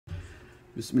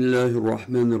بسم الله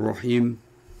الرحمن الرحيم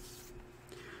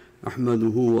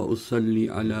أحمده وأصلي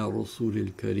على رسول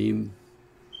الكريم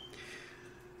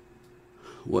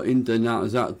وإن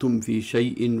تنازعتم في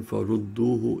شيء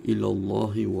فردوه إلى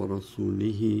الله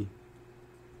ورسوله.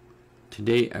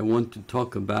 Today I want to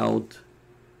talk about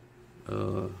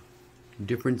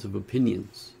difference of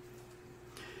opinions.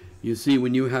 You see,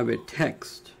 when you have a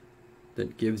text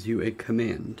that gives you a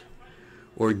command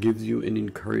or gives you an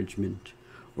encouragement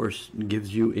or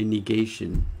gives you a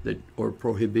negation or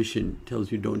prohibition,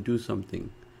 tells you don't do something,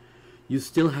 you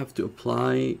still have to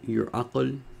apply your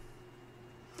aql,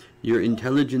 your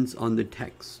intelligence on the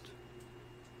text.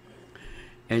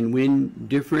 And when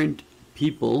different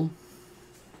people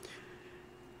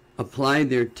apply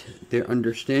their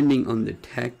understanding on the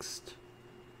text,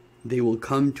 they will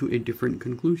come to a different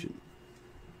conclusion.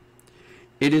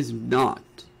 It is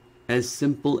not as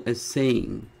simple as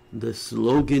saying the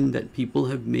slogan that people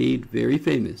have made very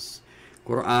famous,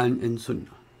 Qur'an and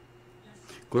Sunnah.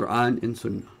 Qur'an and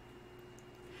Sunnah.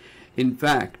 In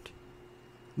fact,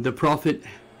 the Prophet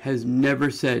has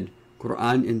never said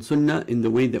Qur'an and Sunnah in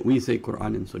the way that we say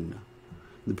Qur'an and Sunnah.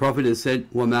 The Prophet has said,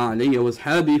 وَمَا عَلَيَّ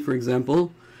وَأَصْحَابِي, for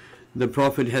example. The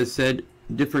Prophet has said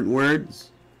different words.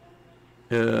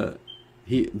 The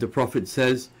Prophet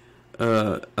says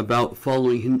about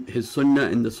following his Sunnah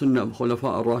and the Sunnah of Khulafa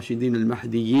al-Rashidin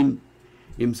al-Mahdiyyin,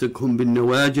 imsakhum bin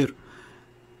nawajir.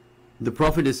 The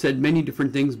Prophet has said many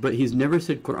different things, but he's never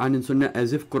said Qur'an and Sunnah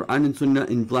as if Qur'an and Sunnah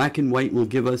in black and white will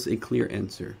give us a clear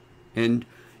answer. And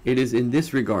it is in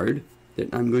this regard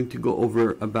that I'm going to go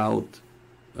over about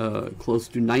close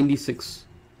to 96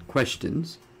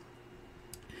 questions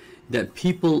that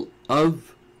people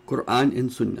of Qur'an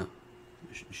and Sunnah,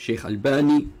 Sheikh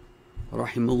Albani,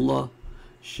 rahimullah,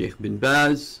 Sheikh bin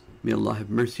Baz, may Allah have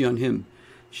mercy on him,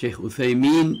 Sheikh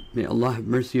Uthaymi, may Allah have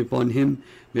mercy upon him,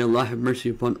 may Allah have mercy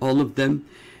upon all of them,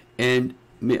 and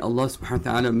may Allah subhanahu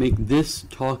wa ta'ala make this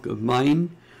talk of mine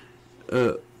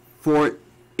for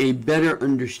a better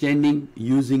understanding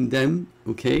using them,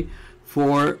 okay,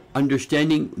 for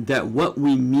understanding that what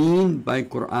we mean by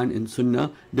Qur'an and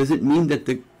Sunnah doesn't mean that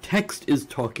the text is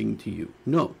talking to you.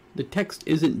 No, the text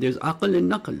isn't. There's aql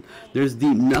and naql. There's the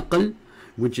naql,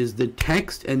 which is the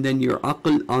text, and then your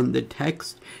aql on the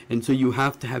text. And so you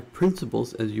have to have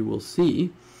principles, as you will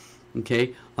see,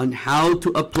 okay, on how to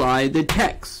apply the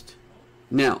text.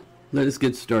 Now, let us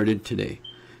get started today.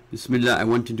 Bismillah, I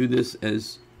want to do this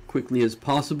as quickly as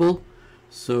possible.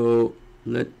 So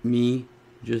let me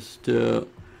just...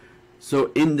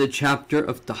 So in the chapter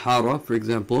of Tahara, for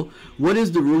example, what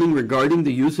is the ruling regarding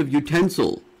the use of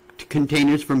utensil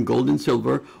containers from gold and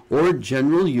silver, or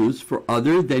general use for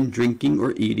other than drinking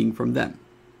or eating from them?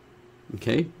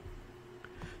 Okay.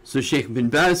 So Sheikh bin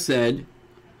Baz said,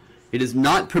 it is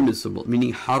not permissible,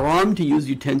 meaning haram, to use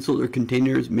utensils or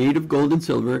containers made of gold and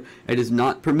silver. It is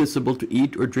not permissible to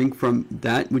eat or drink from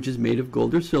that which is made of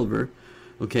gold or silver.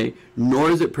 Okay.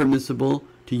 Nor is it permissible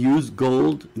to use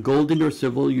golden or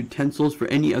silver utensils for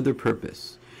any other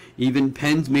purpose. Even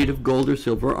pens made of gold or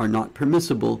silver are not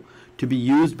permissible to be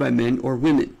used by men or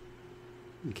women.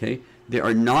 Okay, they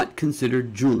are not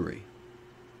considered jewelry.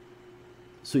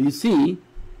 So you see,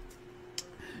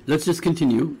 let's just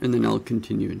continue, and then I'll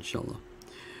continue inshallah.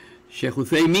 Sheikh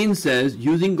Uthaymin says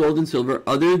using gold and silver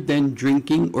other than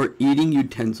drinking or eating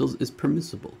utensils is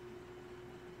permissible.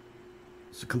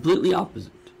 It's completely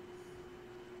opposite.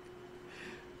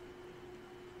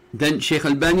 Then Sheikh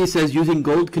Albani says using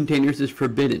gold containers is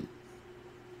forbidden.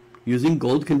 Using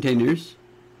gold containers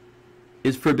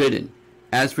is forbidden.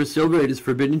 As for silver, it is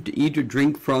forbidden to eat or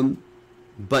drink from,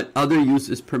 but other use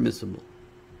is permissible.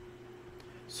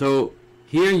 So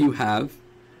here you have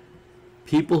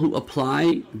people who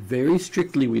apply very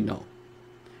strictly, we know.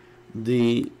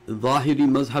 The Zahiri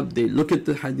mazhab, they look at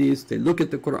the hadith, they look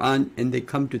at the Quran, and they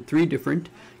come to three different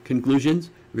conclusions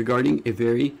regarding a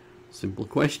very simple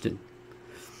question.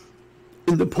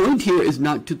 And the point here is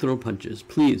not to throw punches.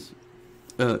 Please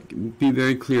be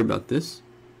very clear about this.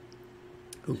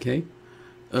 Okay.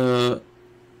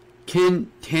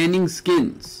 Can tanning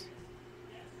skins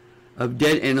of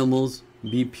dead animals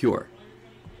be pure?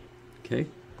 Okay.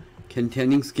 Can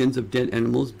tanning skins of dead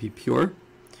animals be pure?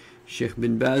 Sheikh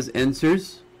bin Baz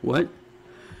answers, what?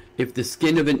 If the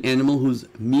skin of an animal whose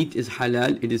meat is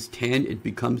halal, it is tanned, it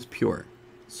becomes pure.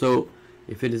 So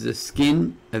if it is a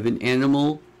skin of an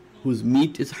animal whose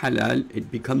meat is halal,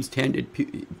 it becomes tanned.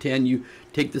 You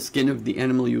take the skin of the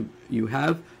animal you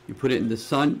have, you put it in the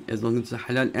sun, as long as it's a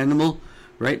halal animal,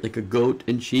 right, like a goat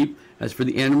and sheep. As for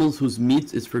the animals whose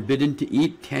meat is forbidden to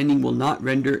eat, tanning will not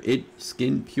render its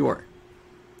skin pure.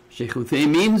 Sheikh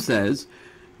Uthaymin says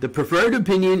The preferred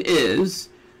opinion is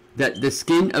that the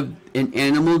skin of an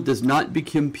animal does not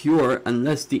become pure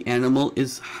unless the animal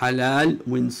is halal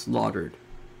when slaughtered.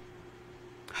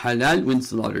 Halal when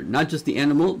slaughtered. Not just the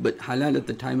animal, but halal at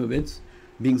the time of its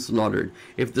being slaughtered.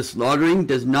 If the slaughtering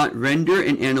does not render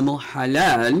an animal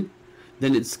halal,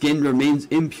 then its skin remains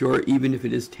impure even if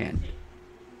it is tanned.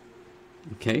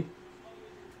 Okay?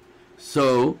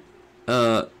 So,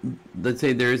 let's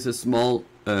say there is a small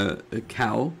a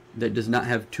cow that does not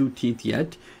have 2 teeth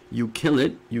yet. You kill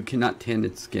it, you cannot tan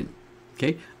its skin.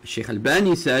 Okay? Sheikh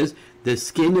Albani says the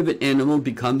skin of an animal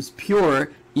becomes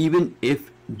pure even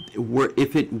if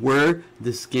it were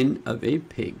the skin of a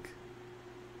pig.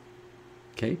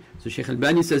 Okay? So Sheikh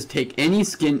Albani says take any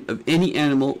skin of any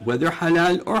animal, whether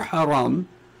halal or haram,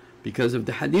 because of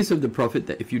the hadith of the Prophet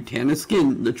that if you tan a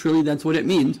skin, literally that's what it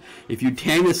means. If you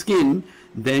tan a skin,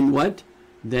 then what?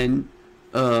 Then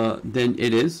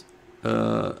it is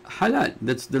halal.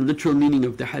 That's the literal meaning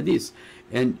of the hadith.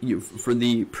 And for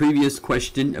the previous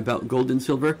question about gold and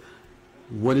silver,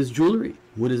 what is jewelry?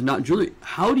 What is not jewelry?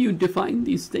 How do you define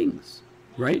these things?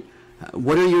 Right?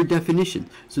 What are your definitions?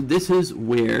 So this is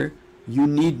where you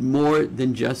need more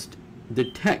than just the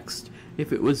text.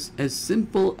 If it was as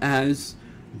simple as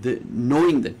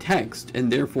knowing the text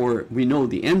and therefore we know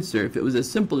the answer, if it was as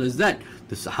simple as that,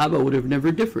 the Sahaba would have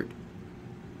never differed.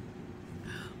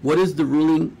 What is the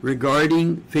ruling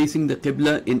regarding facing the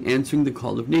Qibla in answering the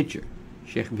call of nature?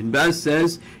 Sheikh Ibn Baz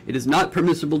says it is not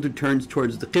permissible to turn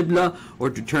towards the Qibla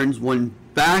or to turn one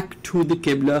back to the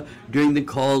Qibla during the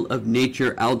call of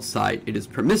nature outside. It is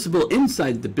permissible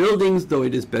inside the buildings, though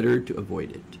it is better to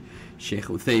avoid it. Sheikh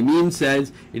Uthaymi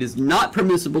says it is not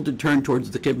permissible to turn towards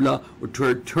the Qibla or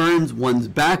to turn one's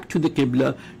back to the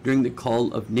Qibla during the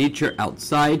call of nature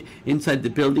outside. Inside the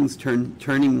buildings,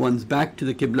 turning one's back to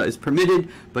the Qibla is permitted,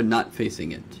 but not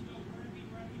facing it.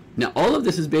 Now, all of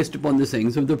this is based upon the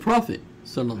sayings of the Prophet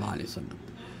sallallahu alaihi wasallam.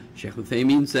 Sheikh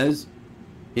Uthaymi says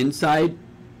inside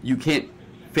you can't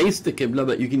face the Qibla,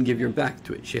 but you can give your back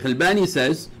to it. Sheikh Albani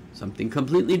says something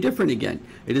completely different again.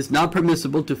 It is not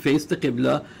permissible to face the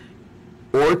Qibla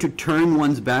or to turn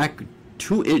one's back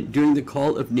to it during the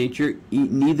call of nature,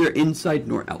 neither inside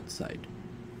nor outside.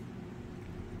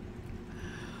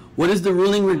 What is the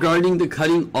ruling regarding the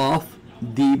cutting off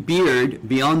the beard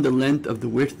beyond the length of the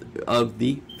width of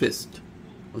the fist?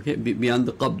 Okay, beyond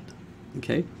the qabd.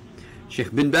 Okay,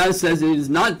 Sheikh Bin Baz says it is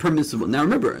not permissible. Now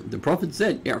remember, the Prophet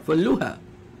said, "I'falluha,"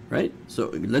 right?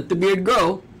 So let the beard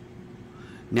grow.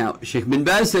 Now Sheikh Bin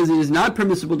Baz says it is not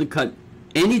permissible to cut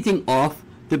anything off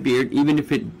the beard, even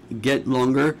if it get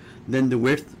longer than the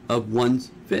width of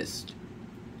one's fist.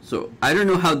 So I don't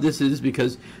know how this is,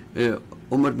 because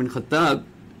Umar bin Khattab,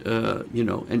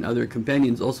 and other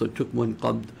companions also took one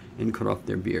qabd and cut off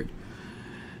their beard.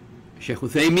 Sheikh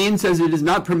Uthaymin says it is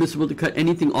not permissible to cut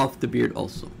anything off the beard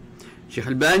also. Sheikh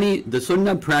Albani, the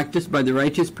sunnah practiced by the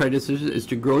righteous predecessors is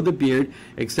to grow the beard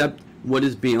except what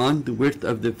is beyond the width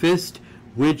of the fist,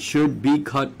 which should be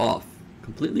cut off.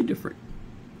 Completely different.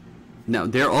 Now,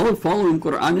 they're all following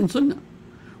Qur'an and Sunnah.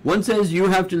 One says you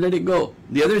have to let it go.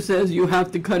 The other says you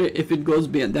have to cut it if it goes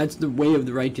beyond. That's the way of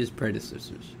the righteous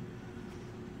predecessors.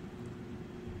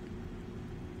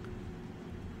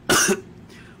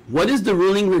 What is the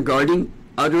ruling regarding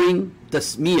uttering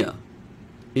tasmiyah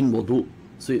in wudu?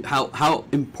 So how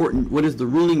important, what is the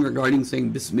ruling regarding saying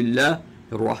Bismillah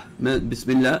ar-Rahman,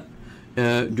 Bismillah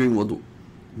during wudu?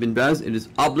 Bin Baz, it is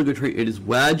obligatory, it is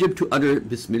wajib to utter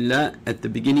Bismillah at the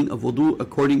beginning of wudu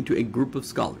according to a group of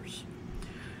scholars.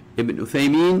 Ibn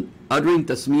Uthaymi, uttering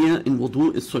tasmiyah in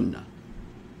wudu is sunnah.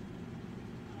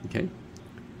 Okay?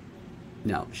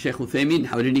 Now, Sheikh Uthaymi,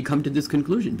 how did he come to this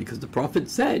conclusion? Because the Prophet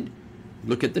said,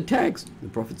 look at the text, the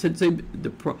Prophet said, the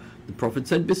Prophet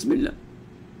said Bismillah.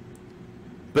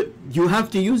 But you have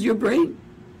to use your brain.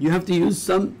 You have to use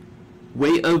some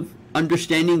way of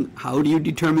understanding how do you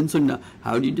determine sunnah,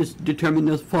 how do you determine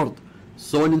as fard,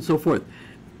 so on and so forth.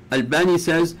 Albani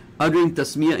says uttering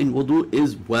tasmiyah in wudu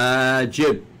is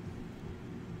wajib.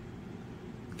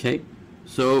 Okay,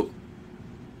 so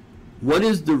what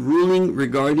is the ruling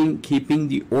regarding keeping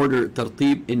the order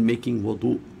tartib in making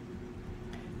wudu?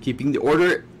 Keeping the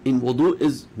order in wudu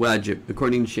is wajib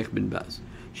according to Sheikh Bin Baz.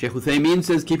 Sheikh Uthaymin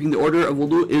says keeping the order of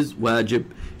wudu is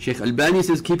wajib. Sheikh Albani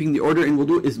says keeping the order in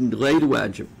wudu is ghayr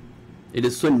wajib. It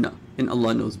is sunnah, and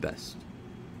Allah knows best.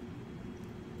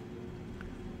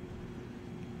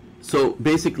 So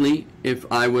basically, if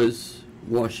I was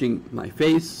washing my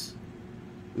face,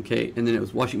 okay, and then I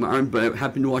was washing my arms, but I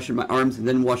happened to wash my arms and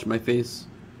then wash my face,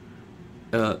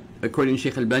 according to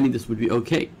Sheikh Albani, this would be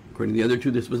okay. According to the other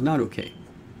two, this was not okay.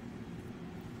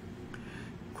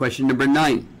 Question number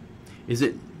 9. Is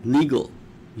it legal?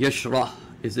 Yashrah,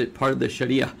 is it part of the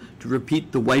Sharia to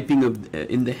repeat the wiping of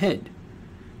in the head?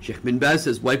 Sheikh bin Baz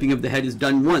says wiping of the head is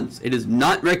done once. It is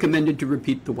not recommended to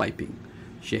repeat the wiping.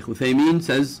 Sheikh Uthaymi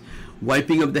says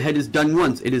wiping of the head is done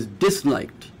once. It is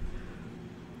disliked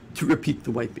to repeat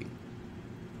the wiping.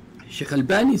 Sheikh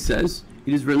Albani says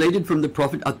it is related from the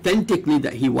Prophet authentically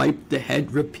that he wiped the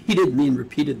head repeatedly and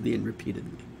repeatedly and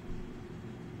repeatedly.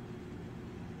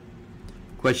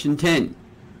 Question 10.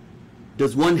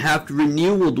 Does one have to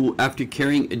renew wudu after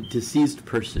carrying a deceased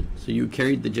person? So you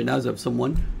carried the janazah of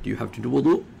someone, do you have to do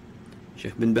wudu?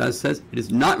 Sheikh bin Baz says it is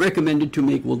not recommended to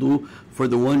make wudu for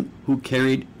the one who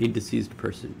carried a deceased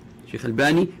person. Sheikh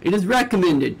Albani, it is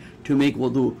recommended to make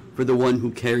wudu for the one who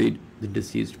carried the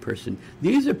deceased person.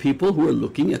 These are people who are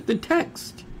looking at the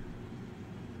text.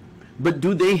 But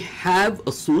do they have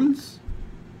usuls?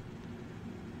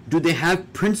 Do they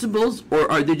have principles,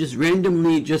 or are they just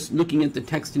randomly just looking at the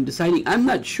text and deciding? I'm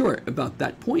not sure about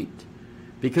that point.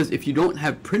 Because if you don't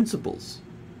have principles,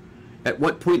 at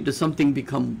what point does something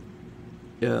become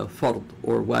fard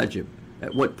or wajib?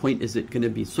 At what point is it going to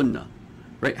be sunnah?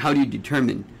 Right? How do you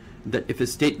determine that if a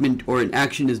statement or an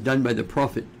action is done by the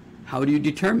Prophet? How do you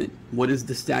determine? What is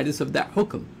the status of that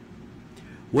hukm?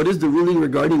 What is the ruling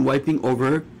regarding wiping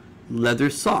over leather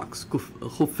socks,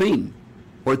 khuffain,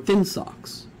 or thin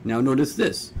socks? Now notice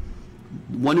this.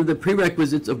 One of the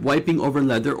prerequisites of wiping over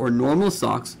leather or normal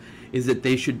socks is that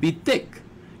they should be thick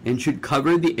and should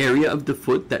cover the area of the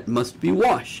foot that must be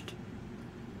washed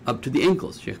up to the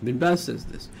ankles. Sheikh bin Baz says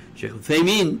this. Sheikh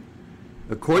Uthaymi,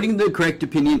 according to the correct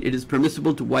opinion, it is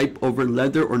permissible to wipe over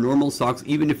leather or normal socks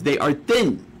even if they are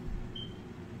thin.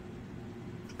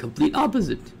 Complete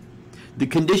opposite. The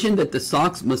condition that the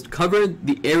socks must cover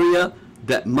the area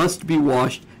that must be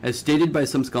washed, as stated by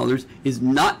some scholars, is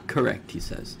not correct, he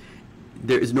says.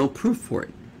 There is no proof for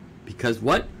it. Because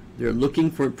what? They're looking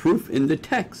for proof in the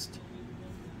text.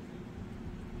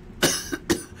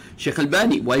 Sheikh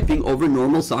Albani, wiping over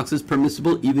normal socks is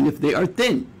permissible even if they are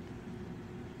thin.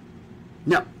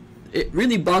 Now, it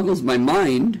really boggles my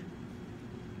mind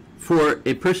for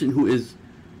a person who is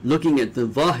looking at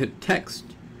the Zahir text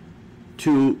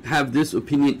to have this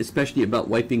opinion, especially about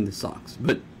wiping the socks.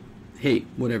 But hey,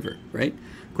 whatever, right?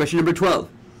 Question number 12.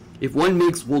 If one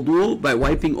makes wudu by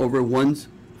wiping over one's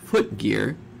foot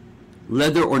gear,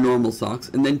 leather or normal socks,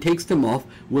 and then takes them off,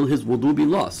 will his wudu be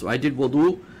lost? So I did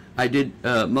wudu, I did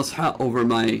masha over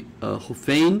my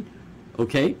khuffain,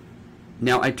 okay?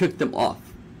 Now I took them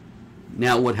off.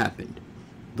 Now what happened?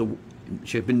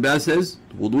 Sheikh bin Baz says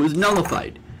the wudu is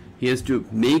nullified. He has to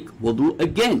make wudu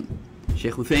again.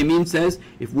 Sheikh Uthaymi says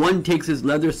if one takes his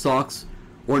leather socks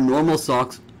or normal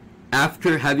socks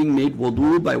after having made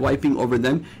wudu by wiping over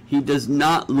them, he does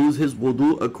not lose his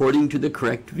wudu according to the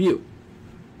correct view.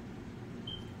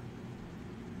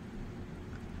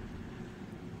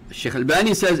 Sheikh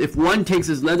Albani says if one takes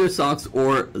his leather socks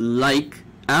or like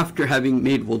after having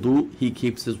made wudu, he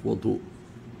keeps his wudu.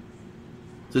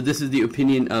 So this is the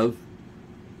opinion of.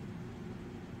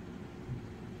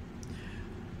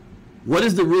 What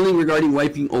is the ruling regarding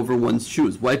wiping over one's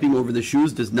shoes? Wiping over the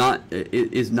shoes is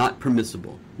not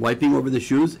permissible. Wiping over the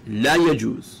shoes, la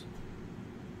yajuz.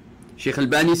 Sheikh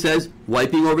Albani says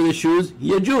wiping over the shoes,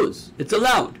 yajuz. It's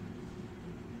allowed.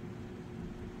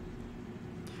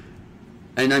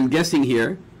 And I'm guessing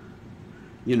here,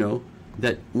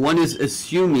 that one is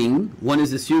assuming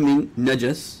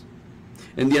najas,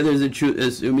 and the other is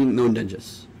assuming no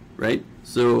najas, right?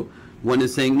 So one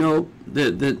is saying no,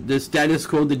 the status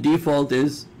quo, the default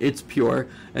is it's pure,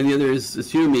 and the other is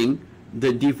assuming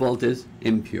the default is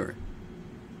impure.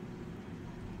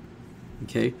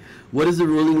 Okay, what is the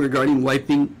ruling regarding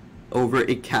wiping over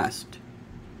a cast?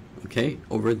 Okay,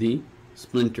 over the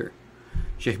splinter.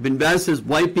 Sheikh bin Baz says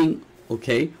wiping,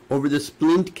 over the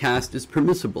splint cast is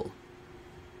permissible.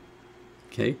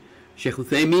 Okay, Sheikh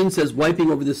Uthaymi says wiping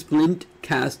over the splint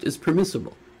cast is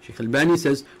permissible. Sheikh Albani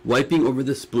says wiping over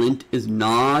the splint is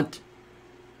not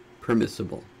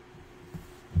permissible.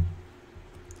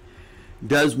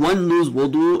 Does one lose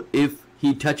wudu if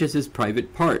he touches his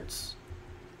private parts?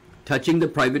 Touching the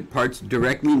private parts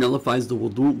directly nullifies the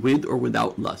wudu with or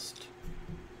without lust.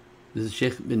 This is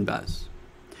Sheikh bin Baz.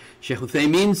 Sheikh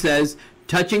Uthaymi says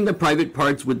touching the private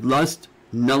parts with lust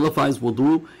nullifies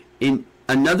wudu. In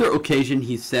another occasion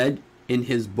he said in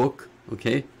his book,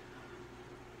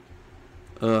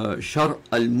 Shar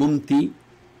al-Mumti,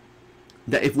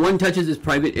 that if one touches his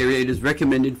private area, it is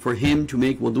recommended for him to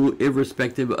make wudu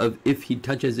irrespective of if he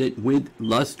touches it with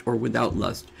lust or without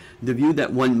lust. The view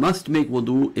that one must make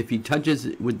wudu if he touches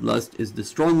it with lust is the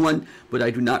strong one, but I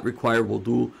do not require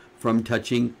wudu from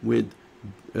touching with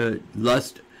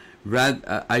lust,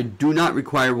 I do not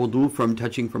require wudu from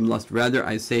touching from lust. Rather,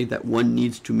 I say that one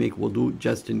needs to make wudu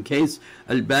just in case.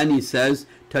 Albani says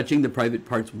touching the private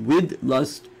parts with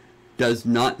lust does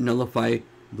not nullify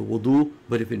the wudu,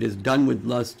 but if it is done with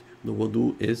lust, the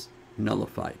wudu is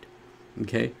nullified.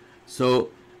 Okay, so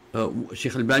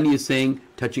Sheikh Albani is saying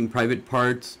touching private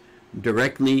parts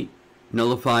directly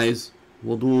nullifies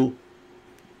wudu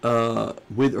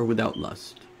with or without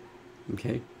lust.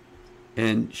 Okay,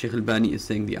 and Sheikh Albani is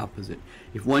saying the opposite.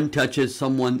 If one touches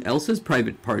someone else's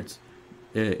private parts,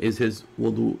 is his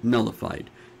wudu nullified?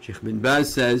 Sheikh bin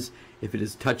Baz says if it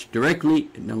is touched directly,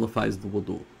 it nullifies the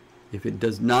wudu. If it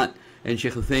does not, and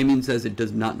Sheikh Uthaymi says it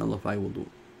does not nullify wudu.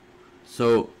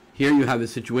 So here you have a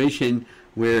situation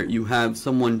where you have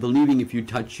someone believing if you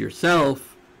touch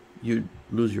yourself, you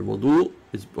lose your wudu,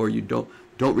 or you don't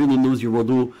really lose your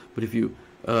wudu, but if you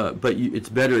it's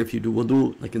better if you do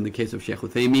wudu, like in the case of Sheikh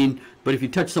Uthaymi. But if you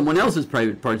touch someone else's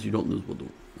private parts, you don't lose wudu.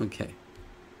 Okay.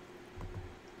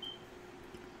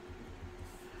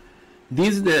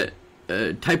 These are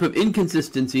the type of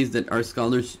inconsistencies that our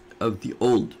scholars of the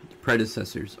old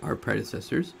predecessors, our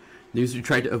predecessors, they used to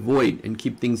try to avoid and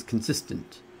keep things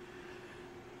consistent.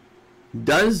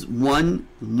 Does one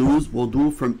lose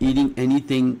wudu from eating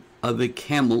anything of a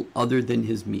camel other than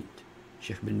his meat?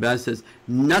 Sheikh bin Baz says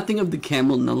nothing of the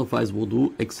camel nullifies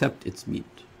wudu except its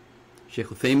meat. Sheikh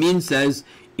Uthaymi says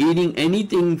eating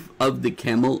anything of the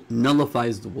camel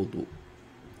nullifies the wudu.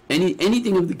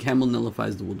 Anything of the camel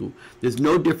nullifies the wudu. There's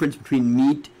no difference between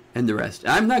meat and the rest.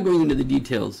 I'm not going into the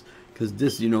details because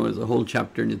this, is a whole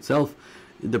chapter in itself.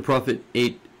 The Prophet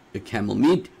ate a camel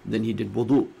meat, then he did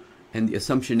wudu, and the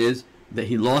assumption is that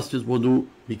he lost his wudu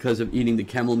because of eating the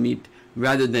camel meat,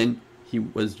 rather than he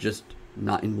was just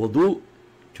not in wudu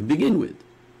to begin with.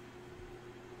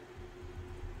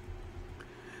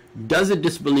 Does a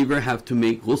disbeliever have to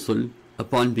make ghusl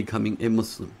upon becoming a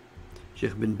Muslim?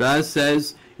 Sheikh bin Baz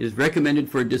says it is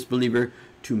recommended for a disbeliever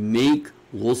to make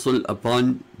ghusl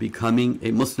upon becoming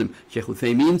a Muslim. Sheikh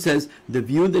Uthaymi says the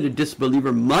view that a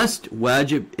disbeliever must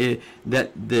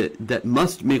that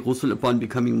must make ghusl upon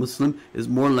becoming Muslim is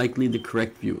more likely the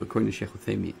correct view, according to Sheikh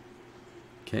Uthaymi.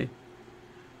 Okay,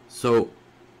 so,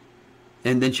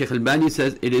 and then Sheikh Albani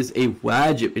says it is a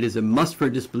wajib, it is a must for a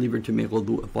disbeliever to make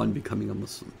wudu upon becoming a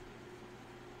Muslim.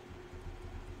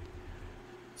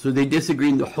 So they disagree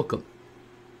in the hukm.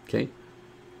 Okay,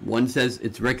 one says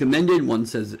it's recommended, one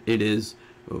says it is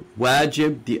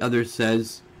wajib, the other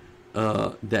says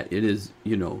that it is,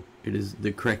 it is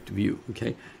the correct view.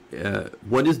 Okay,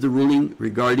 what is the ruling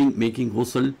regarding making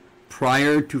ghusl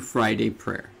prior to Friday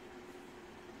prayer?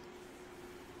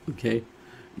 Okay,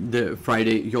 the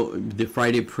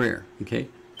Friday prayer. Okay,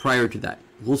 prior to that,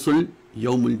 ghusl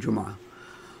yawmul jum'ah.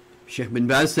 Sheikh bin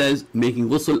Baz says making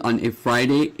ghusl on a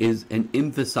Friday is an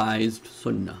emphasized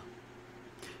sunnah.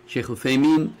 Sheikh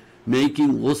Uthaymi,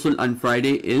 making ghusl on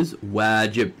Friday is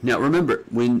wajib. Now remember,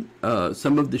 when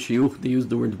some of the shuyukh, they use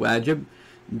the word wajib,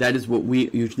 that is what we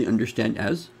usually understand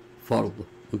as fard.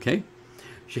 Okay,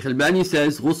 Sheikh Albani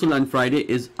says ghusl on Friday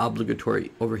is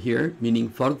obligatory. Over here, meaning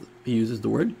fard, he uses the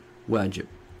word wajib.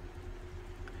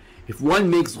 If one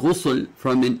makes ghusl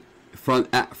from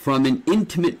an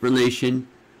intimate relation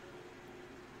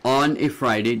on a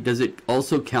Friday, does it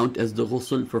also count as the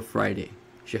ghusl for Friday?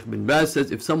 Sheikh bin Baz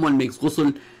says if someone makes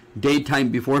ghusl daytime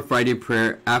before Friday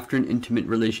prayer after an intimate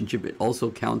relationship, it also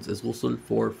counts as ghusl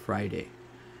for Friday.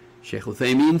 Sheikh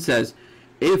Uthaymi says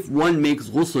if one makes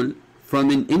ghusl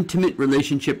from an intimate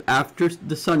relationship after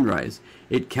the sunrise,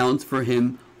 it counts for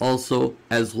him also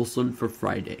as ghusl for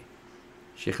Friday.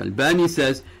 Sheikh Albani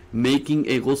says making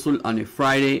a ghusl on a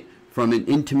Friday from an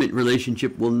intimate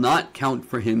relationship will not count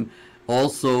for him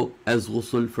also as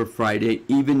ghusl for Friday,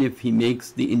 even if he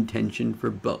makes the intention for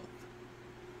both.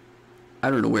 I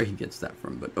don't know where he gets that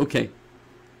from, but okay.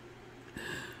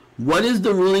 What is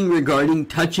the ruling regarding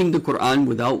touching the Qur'an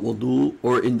without wudu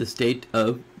or in the state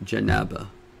of janaba?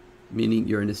 Meaning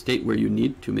you're in a state where you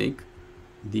need to make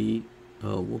the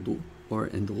wudu or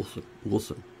in the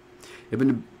ghusl.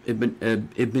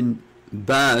 Ibn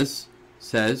Baz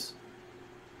says,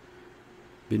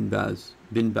 Bin Baz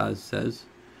says,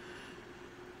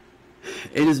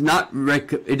 it is not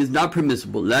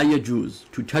permissible, la yajuz,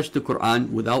 to touch the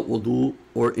Quran without wudu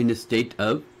or in a state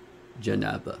of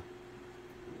janaba.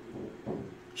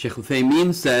 Sheikh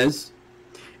Uthaymi says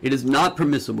it is not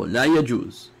permissible, la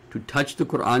yajuz, to touch the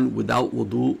Quran without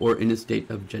wudu or in a state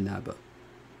of janaba.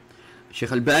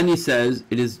 Sheikh Albani says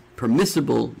it is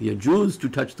permissible, yajuz, to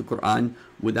touch the Quran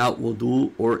without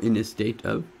wudu or in a state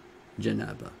of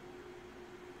janaba.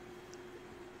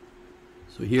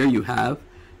 So here you have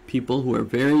people who are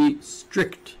very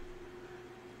strict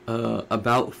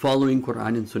about following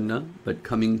Quran and Sunnah, but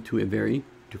coming to a very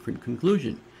different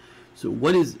conclusion. So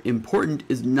what is important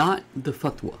is not the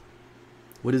fatwa.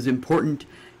 What is important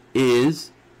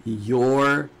is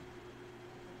your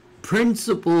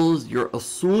principles, your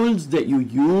usuls that you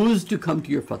use to come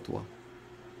to your fatwa.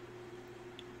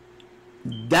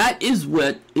 That is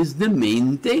what is the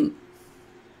main thing.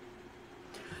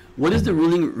 What is the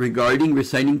ruling regarding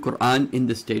reciting Quran in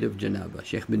the state of janaba?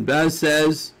 Sheikh bin Baz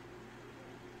says,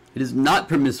 it is not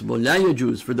permissible, la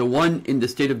yajuz, for the one in the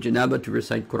state of janaba to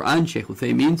recite Quran. Sheikh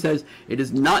Uthaymi says, it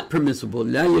is not permissible,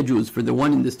 la yajuz, for the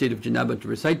one in the state of janaba to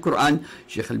recite Quran.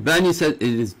 Sheikh Albani says, it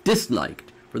is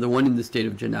disliked for the one in the state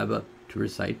of janaba to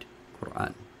recite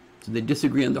Quran. So they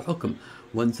disagree on the hukm.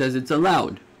 One says it's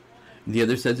allowed, the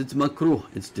other says it's makruh,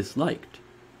 it's disliked.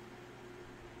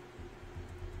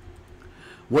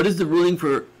 What is the ruling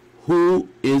for who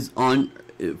is on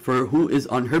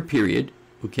her period,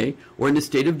 okay, or in the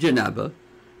state of janaba,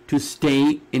 to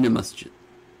stay in a masjid?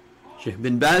 Sheikh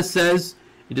bin Baz says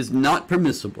it is not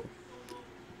permissible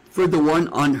for the one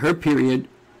on her period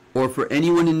or for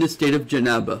anyone in the state of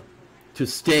janaba to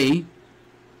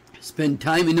spend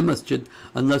time in a masjid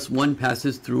unless one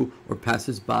passes through or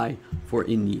passes by for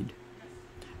a need.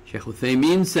 Sheikh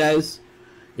Uthaymin says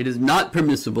it is not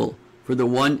permissible for the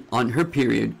one on her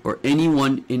period or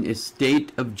anyone in a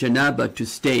state of janaba to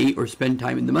stay or spend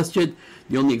time in the masjid.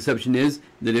 The only exception is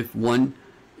that if one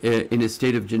in a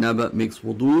state of janaba makes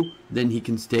wudu, then he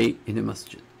can stay in a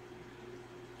masjid.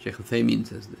 Sheikh Uthaymin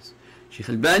says this. Sheikh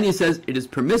Albani says it is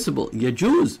permissible,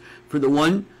 yajuz, for the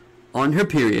one on her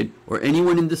period or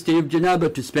anyone in the state of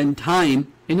janaba to spend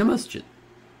time in a masjid,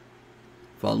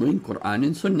 following Quran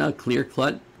and Sunnah, clear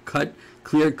cut,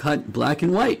 black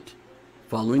and white.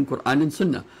 Following Quran and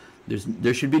Sunnah.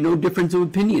 There should be no difference of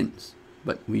opinions,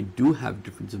 but we do have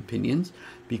difference of opinions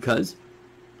because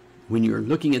when you're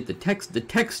looking at the text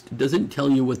doesn't tell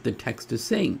you what the text is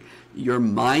saying. Your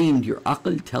mind, your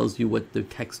aql tells you what the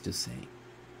text is saying.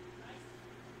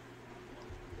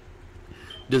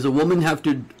 Does a woman have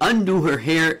to undo her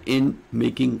hair in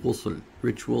making ghusl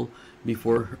ritual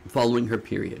before following her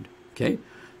period? Okay,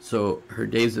 so her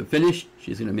days have finished,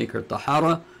 she's going to make her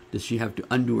tahara. Does she have to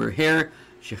undo her hair?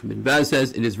 Sheikh bin Baz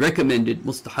says it is recommended,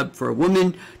 mustahab, for a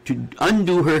woman to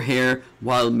undo her hair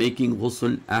while making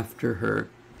ghusl after her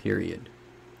period.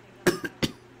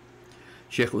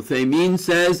 Sheikh Uthaymin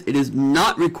says it is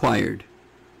not required,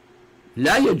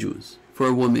 la yajuz, for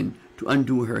a woman to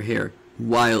undo her hair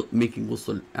while making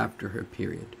ghusl after her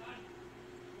period.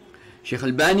 Sheikh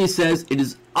Albani says it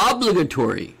is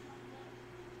obligatory,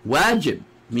 wajib,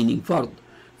 meaning fard,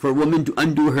 for a woman to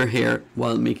undo her hair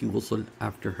while making ghusl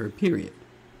after her period.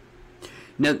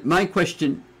 Now, my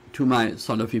question to my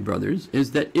Salafi brothers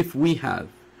is that if we have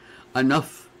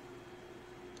enough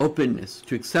openness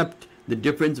to accept the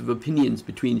difference of opinions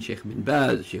between Sheikh bin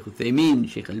Baz, Sheikh Uthaymin,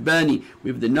 Sheikh Albani,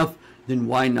 we have enough, then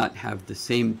why not have the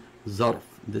same zarf,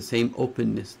 the same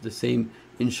openness, the same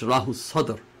inshrahu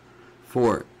sadr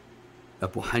for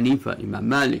Abu Hanifa, Imam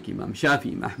Malik, Imam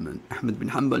Shafi, Ahmad bin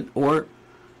Hanbal, or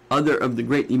other of the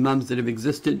great imams that have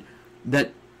existed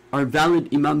that are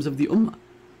valid imams of the ummah?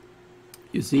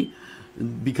 You see,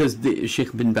 because the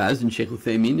Sheikh bin Baz and Sheikh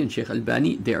Uthaymin and Sheikh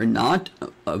Albani, they are not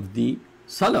of the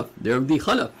salaf, they're of the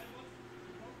khalaf.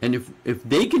 And if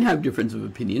they can have difference of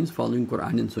opinions following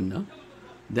Quran and Sunnah,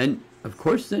 then of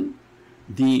course then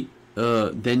we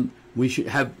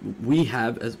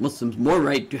have as Muslims more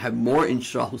right to have more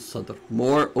inshrahu sadr,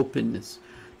 more openness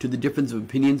to the difference of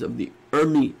opinions of the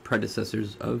early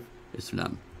predecessors of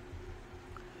Islam.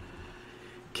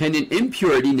 Can an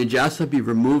impurity, najasa, be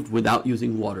removed without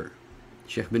using water?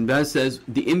 Sheikh bin Baz says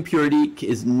the impurity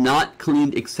is not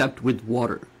cleaned except with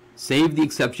water, save the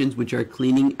exceptions which are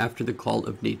cleaning after the call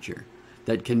of nature.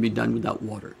 That can be done without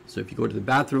water. So if you go to the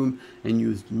bathroom and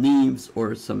use leaves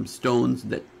or some stones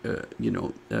that,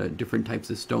 different types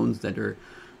of stones that are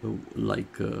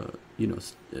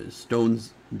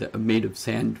stones that are made of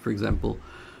sand, for example,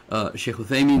 Sheikh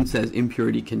Uthaymin says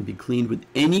impurity can be cleaned with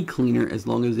any cleaner as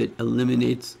long as it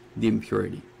eliminates the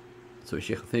impurity. So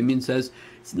Sheikh Uthaymin says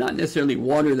it's not necessarily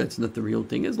water, that's not the real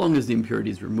thing. As long as the impurity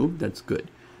is removed, that's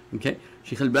good. Okay.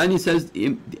 Sheikh Albani says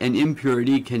an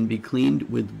impurity can be cleaned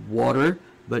with water,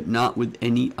 but not with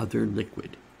any other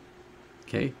liquid.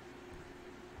 Okay.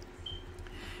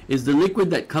 Is the liquid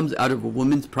that comes out of a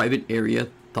woman's private area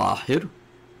tahir?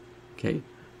 Okay.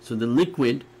 So the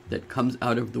liquid that comes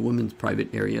out of the woman's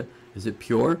private area, is it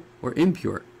pure or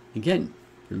impure? Again,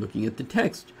 you're looking at the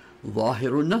text,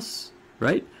 zahirun nas,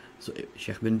 right? So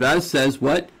Sheikh bin Baz says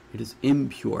what? It is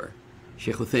impure.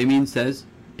 Sheikh Uthaymin says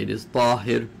it is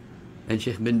tahir, and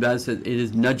Sheikh bin Baz says it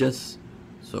is najas.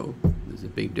 So there's a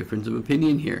big difference of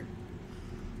opinion here.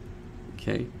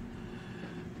 Okay.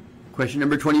 Question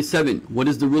number 27. What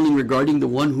is the ruling regarding the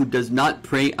one who does not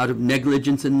pray out of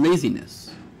negligence and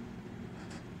laziness?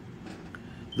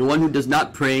 The one who does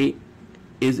not pray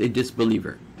is a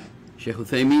disbeliever. Shiekh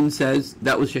Uthaymi says,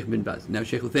 that was Sheikh bin Baz. Now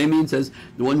Shiekh Uthaymi says,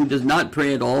 the one who does not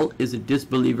pray at all is a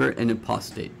disbeliever and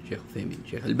apostate. Shiekh Uthaymi.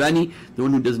 Sheikh Albani, the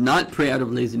one who does not pray out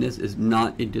of laziness is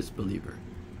not a disbeliever.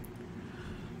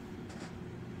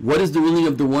 What is the ruling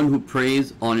of the one who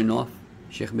prays on and off?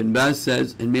 Sheikh bin Baz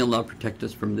says, and may Allah protect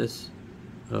us from this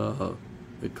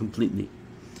completely.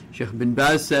 Sheikh bin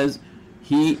Baz says,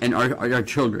 he and our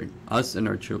children, us and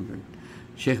our children.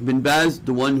 Sheikh bin Baz,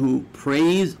 the one who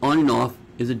prays on and off,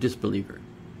 is a disbeliever.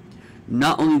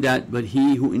 Not only that, but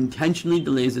he who intentionally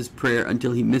delays his prayer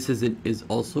until he misses it is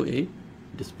also a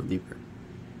disbeliever.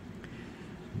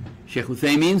 Sheikh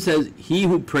Uthaymin says, he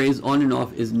who prays on and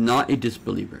off is not a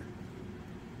disbeliever.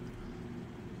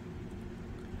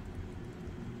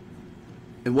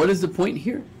 And what is the point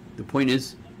here? The point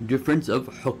is difference of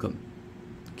hukm.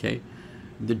 Okay?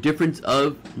 The difference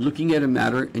of looking at a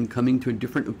matter and coming to a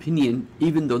different opinion,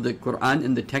 even though the Qur'an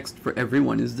and the text for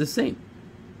everyone is the same.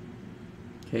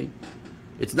 Okay?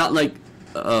 It's not like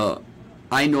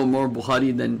I know more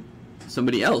Bukhari than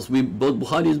somebody else. We both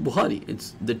Bukhari is Bukhari.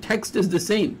 It's the text is the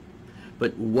same.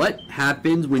 But what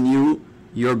happens when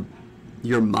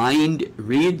your mind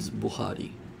reads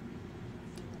Bukhari?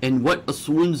 And what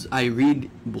usuls I read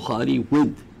Bukhari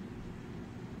with?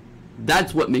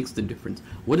 That's what makes the difference.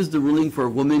 What is the ruling for a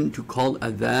woman to call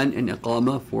adhan and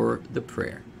iqama for the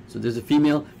prayer? So there's a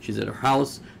female, she's at her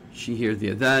house, she hears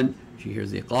the adhan, she hears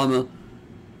the iqama.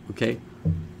 Okay?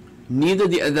 Neither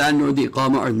the adhan nor the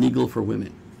iqama are legal for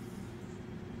women.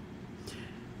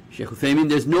 Shaykh Uthaymin,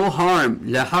 there's no harm,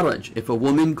 la haraj, if a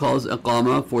woman calls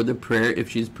iqama for the prayer if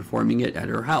she's performing it at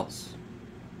her house.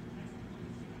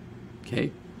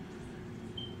 Okay?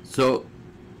 So,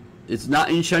 it's not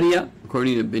in Sharia,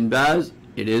 according to Ibn Baz.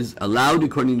 It is allowed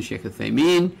according to Shaykh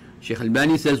Uthaymin. Shaykh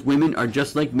Albani says women are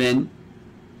just like men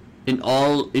in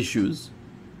all issues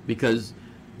because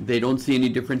they don't see any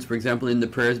difference, for example, in the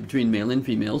prayers between male and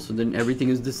female, so then everything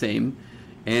is the same.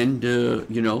 And,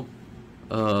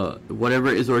 whatever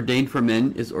is ordained for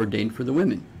men is ordained for the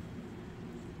women.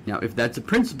 Now, if that's a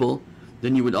principle,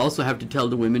 then you would also have to tell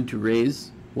the women to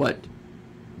raise what?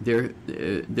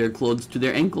 Their clothes to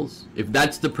their ankles, if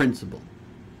that's the principle,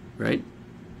 right?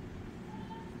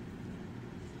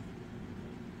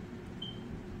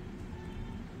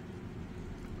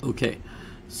 Okay,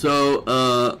 so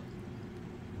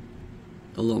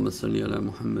Allahumma salli ala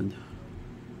Muhammad.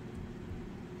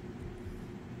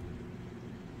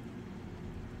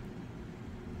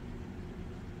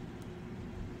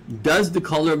 Does the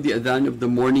caller of the adhan of the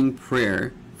morning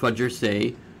prayer, Fajr,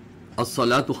 say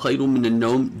as-salatu khayrun min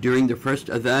an-nawm during the first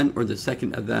adhan or the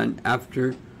second adhan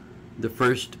after the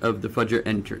first of the Fajr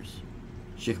enters?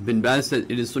 Sheikh bin Baz said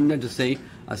it is sunnah to say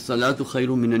as-salatu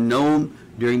khayrun min an-nawm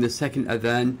during the second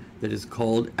adhan that is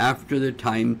called after the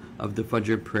time of the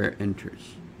Fajr prayer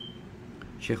enters.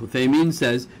 Sheikh Uthaymin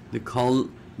says the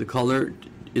caller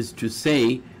is to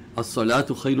say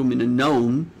as-salatu khayrun min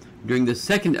an-nawm during the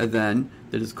second adhan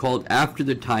that is called after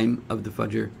the time of the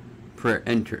Fajr prayer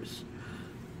enters.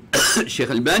 Shaykh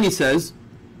Albani says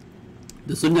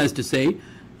the sunnah is to say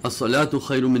as-salatu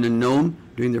khayrun min an-nawm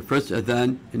during the first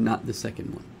adhan and not the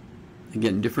second one.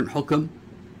 Again, different hukam.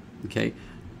 Okay.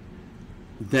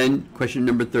 Then question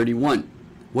number 31.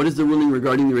 What is the ruling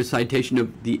regarding the recitation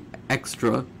of the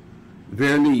extra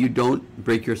verily you don't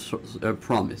break your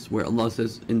promise, where Allah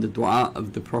says in the dua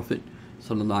of the Prophet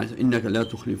sallallahu alaihi wasallam, innaka la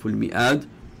tukhliful mi'ad.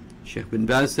 Shaykh bin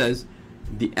Baz says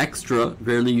the extra,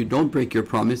 verily you don't break your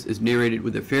promise, is narrated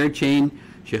with a fair chain.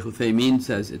 Shaykh Uthaymin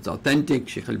says it's authentic.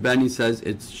 Shaykh Albani says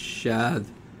it's shadh.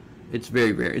 It's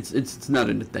very rare. It's not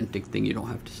an authentic thing. You don't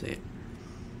have to say it.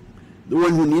 The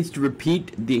one who needs to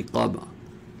repeat the iqama.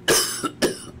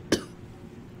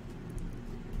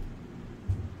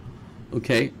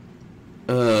 Okay.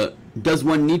 Does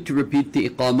one need to repeat the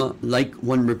iqama like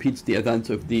one repeats the adhan?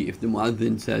 So if the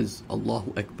muadhin says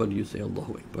Allahu Akbar, you say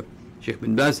Allahu Akbar. Shaykh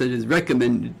bin Baz said it is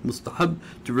recommended, mustahab,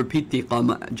 to repeat the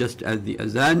iqama just as the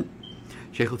azan.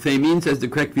 Shaykh Uthaymin says the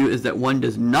correct view is that one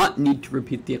does not need to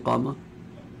repeat the iqama.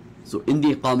 So in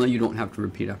the iqama you don't have to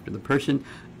repeat after the person.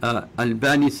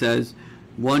 Albani says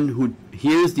one who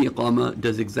hears the iqama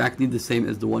does exactly the same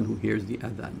as the one who hears the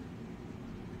adhan.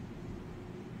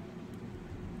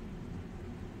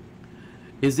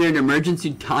 Is there an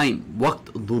emergency time, waqt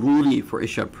dururi, for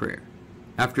Isha prayer?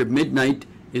 After midnight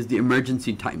is the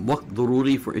emergency time. Waqt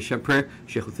daruri for Isha prayer.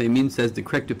 Shiekh Uthaymi says the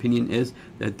correct opinion is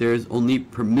that there is only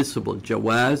permissible,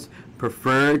 jawaz,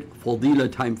 preferred,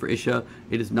 fadila time for Isha.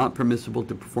 It is not permissible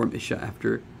to perform Isha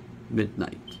after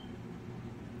midnight.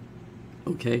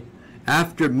 Okay?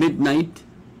 After midnight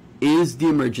is the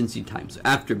emergency time. So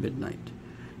after midnight.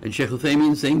 And Shiekh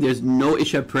Uthaymi is saying there's no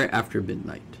Isha prayer after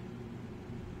midnight.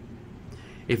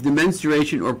 If the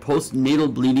menstruation or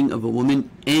postnatal bleeding of a woman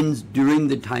ends during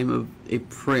the time of a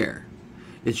prayer,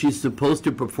 is she supposed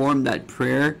to perform that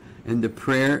prayer and the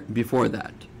prayer before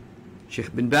that? Sheikh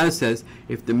Ibn Baz says,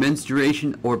 if the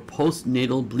menstruation or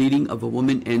postnatal bleeding of a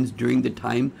woman ends during the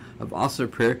time of Asr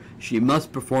prayer, she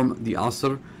must perform the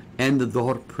Asr and the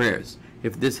Dhuhr prayers.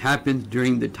 If this happens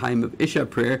during the time of Isha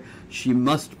prayer, she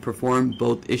must perform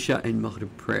both Isha and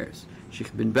Maghrib prayers. Sheikh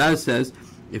Ibn Baz says,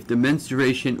 if the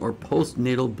menstruation or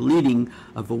postnatal bleeding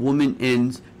of a woman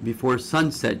ends before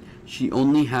sunset, she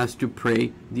only has to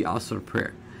pray the Asr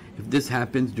prayer. If this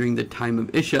happens during the time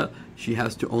of Isha, she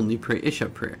has to only pray Isha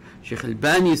prayer. Sheikh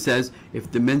Albani says, if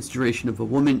the menstruation of a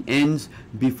woman ends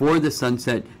before the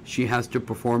sunset, she has to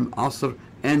perform Asr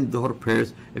and Dhuhr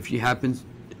prayers. If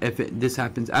this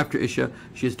happens after Isha,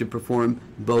 she has to perform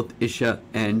both Isha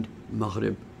and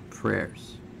Maghrib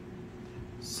prayers.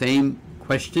 Same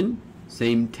question,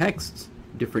 same texts,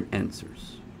 different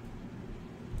answers.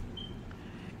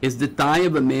 Is the thigh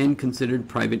of a man considered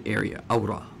private area,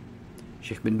 awra?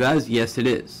 Sheikh bin Baz, yes it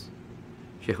is.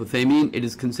 Sheikh Uthaymin, it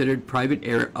is considered private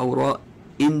area, awra,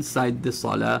 inside the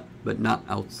salah, but not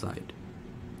outside.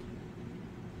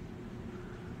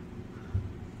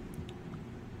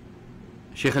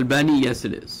 Sheikh Albani, yes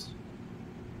it is.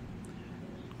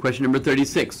 Question number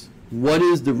 36. What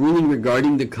is the ruling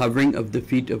regarding the covering of the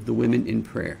feet of the women in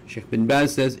prayer? Sheikh bin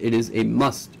Baz says it is a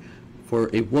must for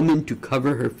a woman to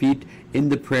cover her feet in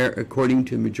the prayer according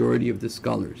to the majority of the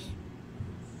scholars.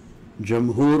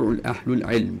 Jamhur al-Ahlul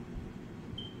Ilm.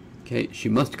 Okay, she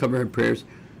must cover her prayers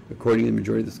according to the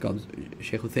majority of the scholars.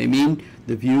 Sheikh Uthaymin,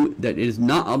 the view that it is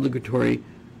not obligatory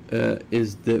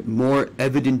is the more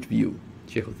evident view.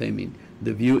 Sheikh Uthaymin,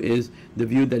 the view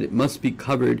that it must be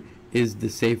covered is the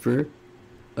safer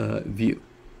view.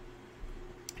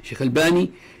 Sheikh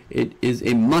Albani, it is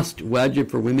a must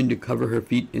wajib for women to cover her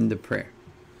feet in the prayer.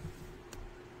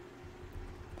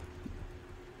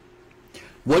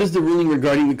 What is the ruling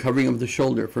regarding the covering of the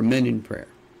shoulder for men in prayer?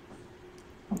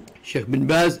 Sheikh bin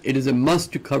Baz, it is a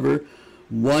must to cover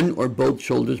one or both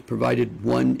shoulders provided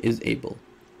one is able.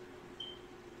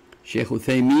 Sheikh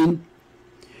Uthaymin,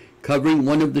 covering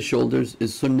one of the shoulders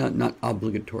is sunnah, not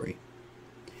obligatory.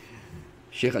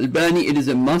 Sheikh Albani, it is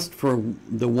a must for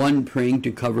the one praying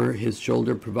to cover his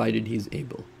shoulder provided he is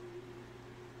able.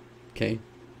 Okay?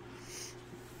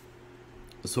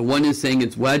 So one is saying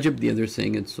it's wajib, the other is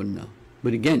saying it's sunnah.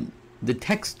 But again, the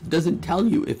text doesn't tell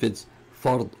you if it's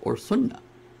fard or sunnah.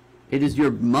 It is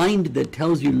your mind that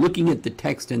tells you, looking at the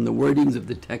text and the wordings of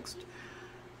the text,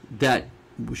 that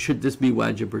should this be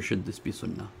wajib or should this be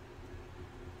sunnah.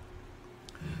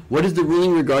 What is the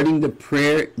ruling regarding the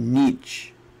prayer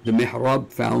niche, the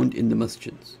mihrab found in the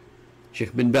masjids?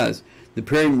 Sheikh bin Baz, the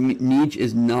prayer niche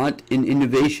is not an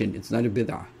innovation, it's not a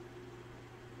bid'ah.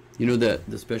 You know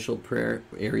the special prayer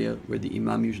area where the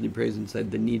imam usually prays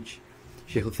inside the niche?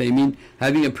 Sheikh Uthaymin,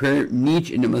 having a prayer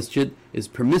niche in a masjid is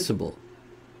permissible.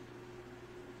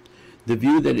 The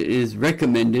view that it is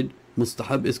recommended,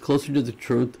 mustahab, is closer to the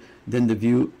truth than the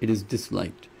view it is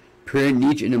disliked. Prayer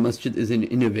niche in a masjid is an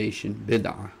innovation,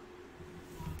 bid'ah.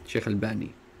 Sheikh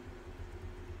Albani.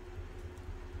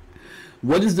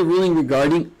 What is the ruling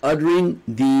regarding uttering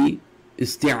the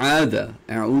isti'adha,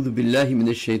 a'udhu billahi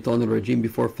minash shaitanir rajim,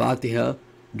 before Fatiha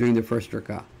during the first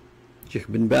rak'ah?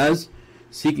 Sheikh bin Baz,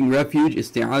 seeking refuge,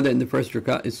 isti'adha in the first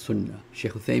rak'ah is sunnah.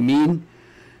 Sheikh Uthaymin,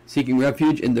 seeking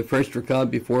refuge in the first rak'ah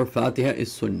before Fatiha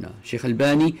is sunnah. Sheikh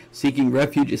Albani, seeking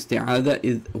refuge, isti'adha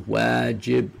is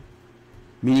wajib,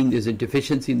 meaning there's a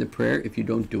deficiency in the prayer if you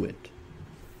don't do it.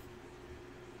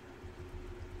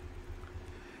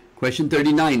 Question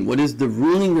 39. What is the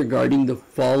ruling regarding the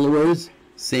followers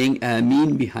saying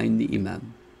Ameen behind the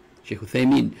Imam? Sheikh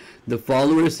Uthaymin, the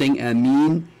followers saying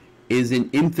Ameen is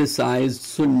an emphasized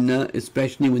sunnah,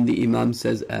 especially when the Imam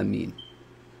says Ameen.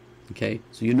 Okay,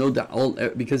 so you know that all,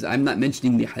 because I'm not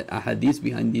mentioning the hadith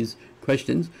behind these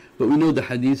questions, but we know the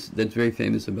hadith that's very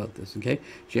famous about this. Okay,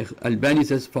 Sheikh Albani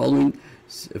says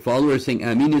followers saying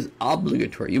Ameen is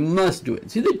obligatory. You must do it.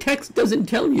 See, the text doesn't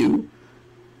tell you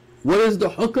what is the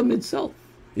hukam itself.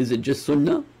 Is it just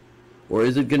sunnah, or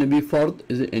is it going to be fard?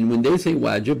 And when they say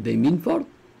wajib, they mean fard.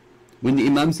 When the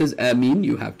Imam says Ameen,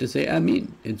 you have to say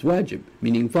Ameen. It's wajib,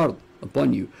 meaning fard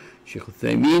upon you. Sheikh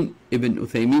Uthaymin, Ibn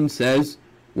Uthaymi says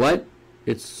what?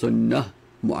 It's sunnah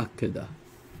mu'akkada.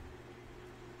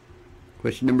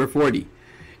 Question number 40.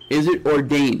 Is it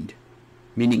ordained,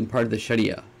 meaning part of the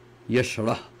Sharia,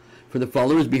 yashrah, for the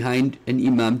followers behind an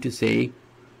imam to say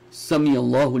Sami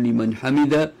Allahu liman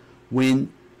hamida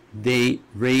when they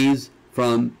raise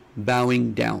from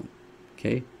bowing down?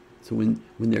 Okay, so when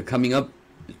they're coming up,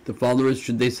 the followers,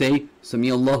 should they say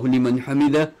Sami Allahu liman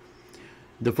hamida?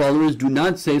 The followers do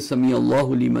not say Sami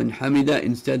Allahu liman hamida,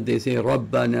 instead they say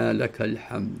Rabbana lakal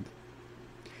hamd.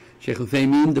 Shiekh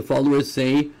Uthaymi, the followers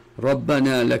say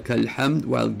Rabbana lakal hamd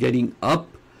while getting up,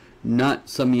 not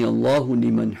Sami Allahu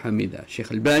liman hamida.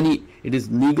 Sheikh Albani, it is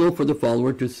legal for the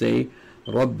follower to say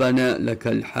Rabbana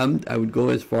lakal hamd. I would go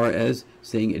as far as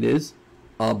saying it is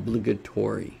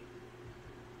obligatory.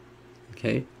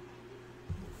 Okay?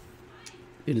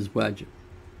 It is wajib.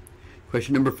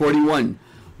 Question number 41.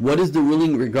 What is the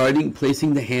ruling regarding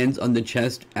placing the hands on the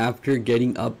chest after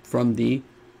getting up from the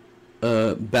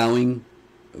bowing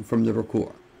from the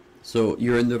ruku'? So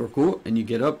you're in the ruku' and you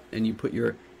get up and you put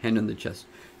your hand on the chest.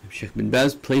 Sheikh bin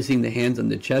Baz, placing the hands on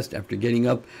the chest after getting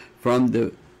up from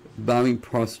the bowing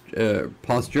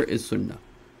posture is sunnah.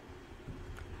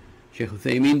 Sheikh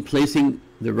Uthaymin, placing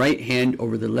the right hand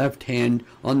over the left hand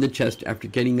on the chest after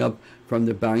getting up from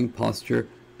the bowing posture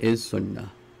is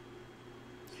sunnah.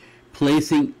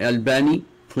 Albani,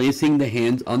 placing the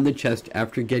hands on the chest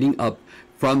after getting up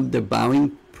from the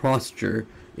bowing posture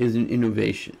is an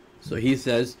innovation. So he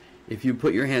says, if you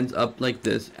put your hands up like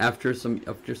this after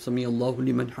Sami Allahu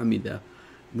liman hamida,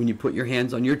 when you put your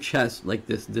hands on your chest like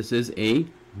this is a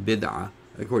bid'ah,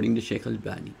 according to Sheikh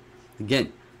Albani.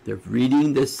 Again, they're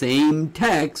reading the same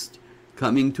text,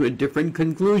 coming to a different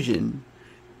conclusion,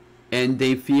 and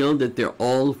they feel that they're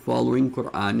all following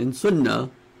Qur'an and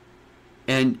Sunnah,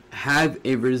 and have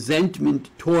a resentment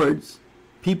towards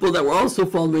people that were also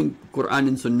following Qur'an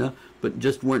and Sunnah, but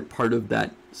just weren't part of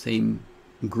that same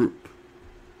group.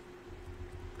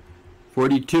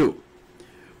 42.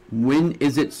 When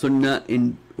is it sunnah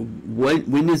in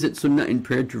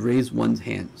prayer to raise one's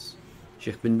hands?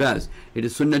 Sheikh bin Baz, it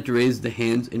is sunnah to raise the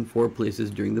hands in 4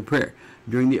 places during the prayer: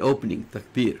 during the opening,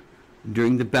 takbir;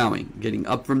 during the bowing, getting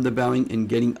up from the bowing; and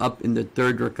getting up in the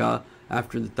 3rd rak'ah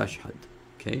after the tashahhud.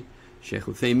 Okay. Sheikh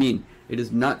Uthaymin, it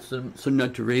is not sunnah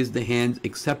to raise the hands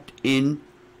except in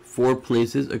 4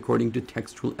 places according to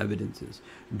textual evidences: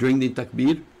 during the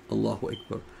takbir, Allahu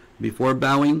Akbar; before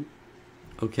bowing,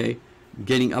 okay,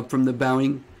 getting up from the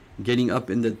bowing; getting up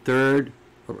in the 3rd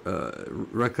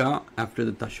rak'ah after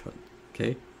the tashahhud.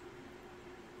 Okay.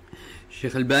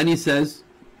 Sheikh Albani says,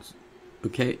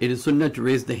 okay, it is sunnah to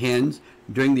raise the hands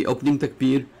during the opening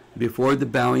takbir, before the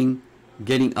bowing,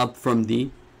 getting up from the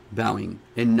bowing,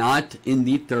 and not in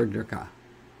the 3rd rak'ah.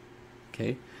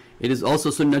 Okay. It is also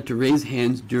sunnah to raise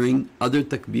hands during other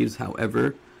takbirs,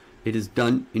 however, it is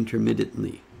done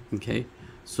intermittently. Okay.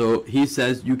 So he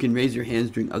says you can raise your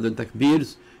hands during other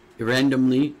takbirs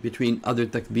randomly between other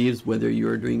takbirs, whether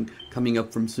you're doing coming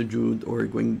up from sujood or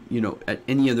going, at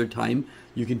any other time,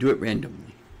 you can do it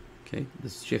randomly. Okay.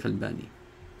 This is Sheikh Albani.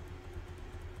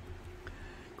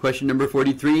 Question number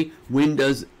 43. When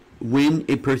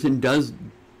a person goes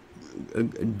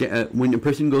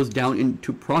down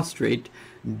into prostrate,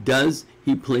 does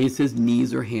he place his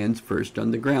knees or hands first on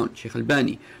the ground? Sheikh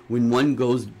Albani, when one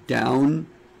goes down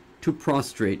to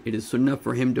prostrate, it is sunnah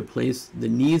for him to place the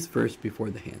knees first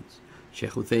before the hands.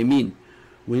 Sheikh Uthaymin,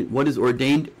 what is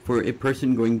ordained for a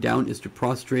person going down is to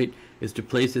prostrate, is to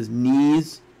place his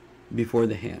knees before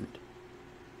the hand.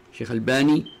 Sheikh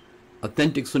Albani,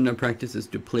 authentic sunnah practice is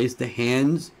to place the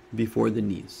hands before the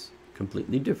knees.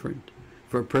 Completely different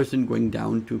for a person going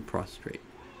down to prostrate.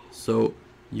 So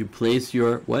you place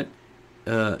your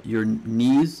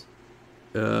knees,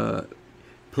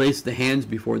 place the hands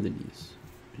before the knees,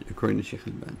 according to Sheikh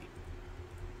Albani.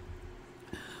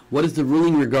 What is the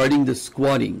ruling regarding the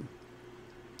squatting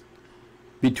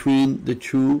between the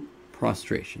 2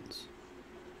 prostrations?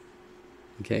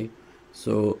 Okay,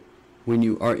 so when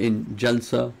you are in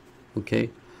jalsa, okay,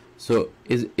 so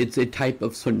it's a type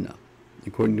of sunnah,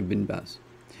 according to Ibn Baz.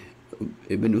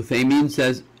 Ibn Uthaymi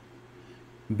says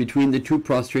between the 2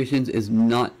 prostrations is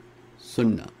not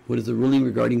sunnah. What is the ruling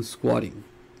regarding squatting?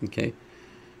 Okay,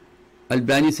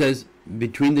 Albani says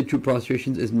between the 2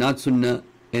 prostrations is not sunnah,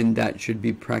 and that should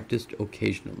be practiced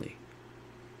occasionally.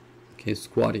 Okay,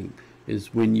 squatting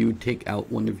is when you take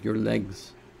out one of your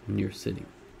legs when you're sitting.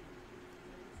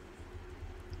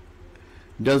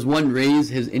 Does one raise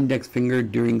his index finger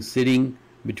during sitting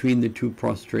between the 2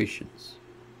 prostrations?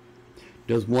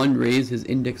 Does one raise his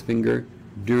index finger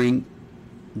during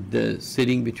the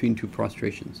sitting between 2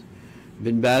 prostrations?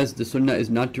 Bin Baz, the sunnah is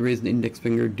not to raise the index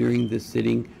finger during the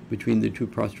sitting between the two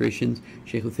prostrations.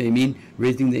 Shaykh Uthaymin,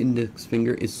 raising the index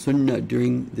finger is sunnah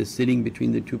during the sitting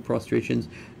between the two prostrations,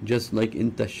 just like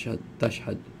in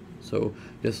tashhad. So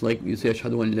just like you say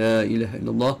ashhadu an la ilaha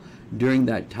illallah, during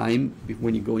that time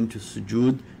when you go into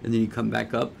sujood and then you come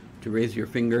back up to raise your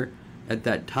finger, at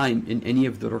that time in any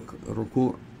of the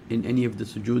ruku', in any of the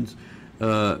sujoods,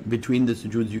 between the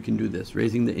sujoods you can do this.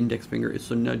 Raising the index finger is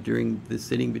sunnah during the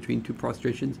sitting between two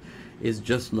prostrations, is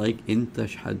just like in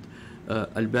tashhad.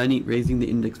 Albani, raising the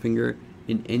index finger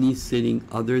in any sitting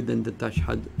other than the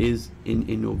tashhad is an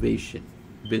innovation,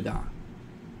 bid'ah.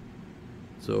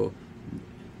 So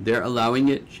they're allowing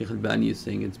it, Shaykh Albani is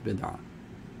saying it's bid'ah.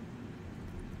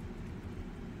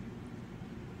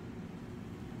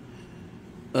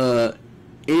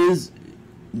 Is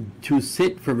to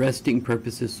sit for resting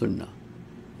purposes sunnah?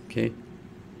 Okay.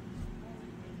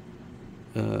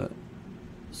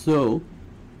 So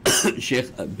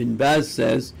Sheikh bin Baz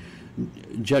says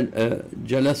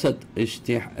jalasat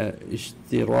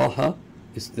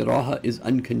istiraha is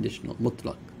unconditional,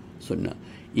 mutlaq sunnah,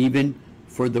 even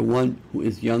for the one who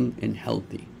is young and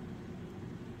healthy.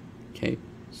 Okay,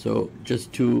 so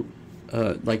just to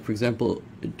like for example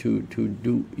to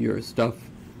do your stuff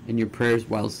and your prayers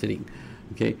while sitting,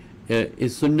 okay,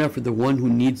 is sunnah for the one who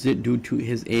needs it due to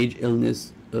his age,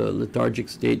 illness, lethargic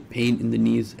state, pain in the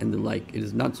knees and the like. It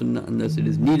is not sunnah unless it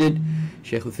is needed.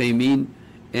 Shaykh Uthaymin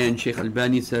and Shaykh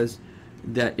Albani says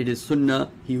that it is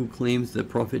sunnah. He who claims the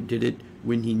Prophet did it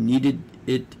when he needed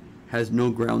it has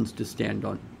no grounds to stand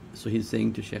on. So he's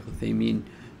saying to Shaykh Uthaymin,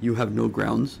 you have no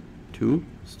grounds to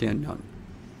stand on.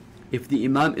 If the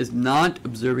Imam is not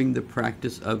observing the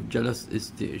practice of jalas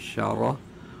istishara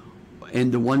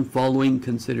and the one following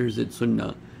considers it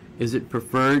sunnah, is it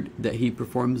preferred that he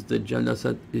performs the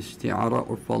jalasat isti'ara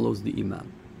or follows the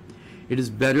Imam? It is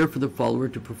better for the follower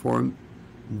to perform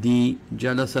the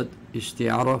jalasat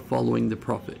isti'ara following the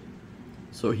Prophet.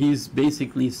 So he's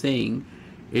basically saying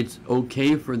it's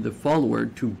okay for the follower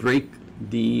to break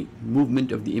the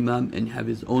movement of the Imam and have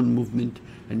his own movement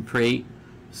and pray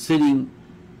sitting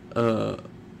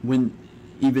when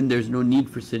even there's no need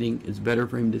for sitting. It's better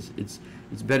for him to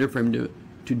it's better for him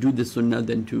to do the sunnah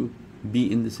than to be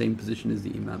in the same position as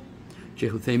the Imam.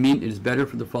 Shaykh Uthaymin, it is better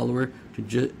for the follower to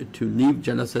leave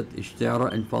jalasat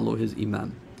ishtihara and follow his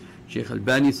Imam. Shaykh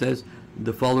Albani says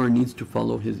the follower needs to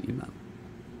follow his Imam.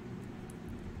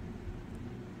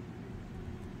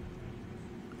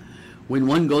 When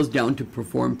one goes down to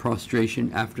perform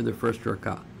prostration after the first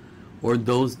rak'ah, or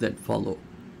those that follow,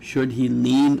 should he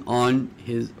lean on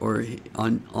his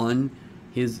on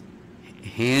his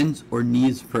hands or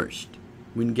knees first?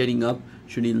 When getting up,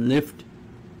 should he lift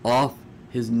off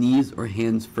his knees or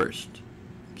hands first?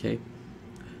 Okay,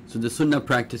 so the sunnah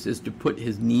practice is to put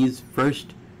his knees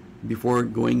first before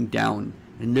going down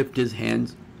and lift his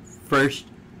hands first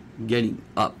getting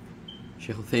up.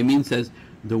 Shaykh Uthaymin says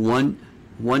the one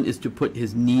is to put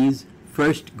his knees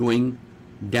first going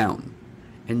down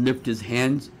and lift his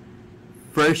hands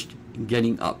first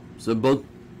getting up. So both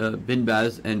Bin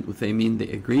Baz and Uthaymin, they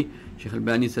agree. Shaykh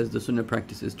Albani says the sunnah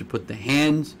practice is to put the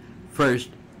hands first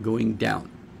going down,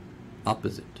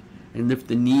 opposite, and lift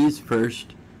the knees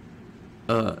first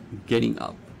getting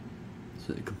up.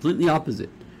 So completely opposite.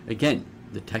 Again,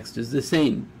 the text is the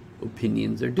same,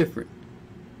 opinions are different.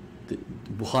 The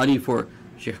Bukhari for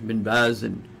Shaykh Bin Baz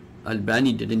and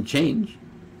Albani didn't change.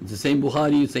 It's the same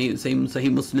Bukhari, same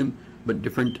Sahih Muslim, but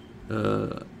different.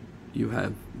 You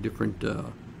have different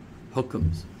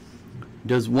hukms.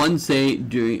 Does one say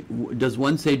during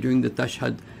the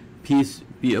tashhad, peace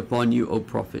be upon you, O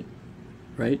Prophet,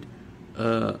 right?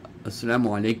 Assalamu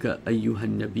alayka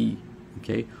ayyuhan nabi,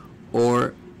 okay,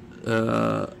 or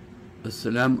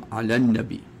assalam ala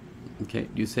nabi, okay?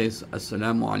 Do you say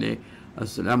assalamu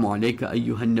alayka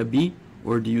ayyuhan nabi,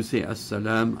 or do you say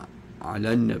assalam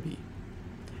ala nabi?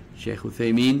 Shaykh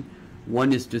Uthaymin,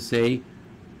 one is to say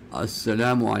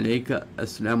assalamu alayka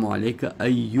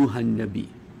ayyuhan nabi.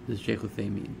 This is Shaykh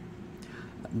Uthaymin.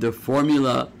 The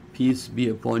formula, peace be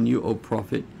upon you, O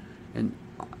Prophet, and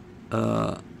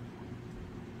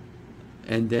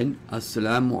then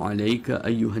assalamu alayka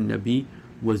ayyuhan nabi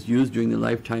was used during the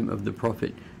lifetime of the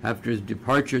Prophet. After his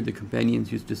departure, the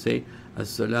companions used to say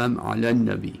assalam ala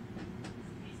nabi.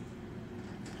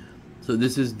 So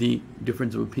this is the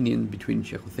difference of opinion between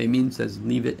Shaykh Uthaymin says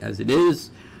leave it as it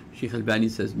is. Shaykh Albani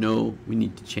says no, we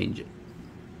need to change it.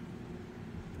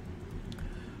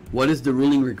 What is the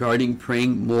ruling regarding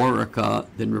praying more rak'ah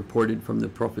than reported from the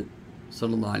Prophet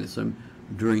ﷺ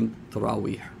during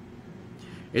Taraweeh?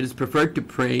 It is preferred to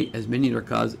pray as many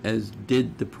rak'ahs as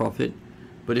did the Prophet,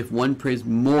 But if one prays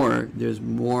more, there is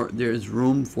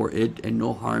room for it and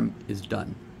no harm is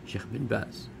done. Sheikh bin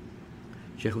Baz.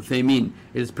 Sheikh Uthaymi,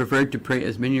 it is preferred to pray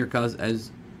as many rakahs as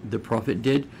the Prophet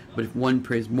did, but if one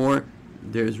prays more,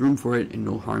 there is room for it and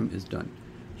no harm is done.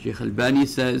 Sheikh Albani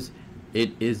says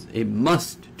it is a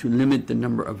must to limit the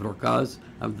number of rakahs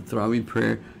of the Tarawih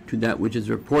prayer to that which is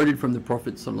reported from the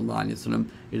Prophet ﷺ.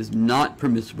 It is not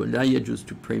permissible, la yajuz,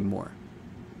 to pray more.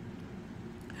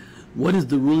 What is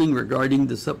the ruling regarding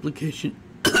the supplication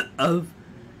of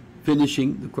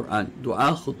finishing the Qur'an? Dua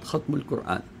khatmul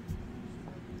Qur'an.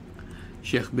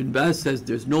 Sheikh bin Baz says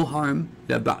there's no harm,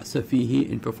 la ba'sa fihi,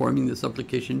 in performing the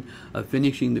supplication of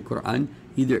finishing the Qur'an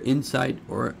either inside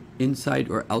or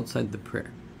outside the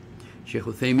prayer. Sheikh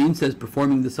Uthaymi says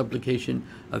performing the supplication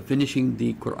of finishing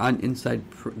the Qur'an inside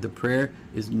the prayer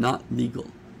is not legal.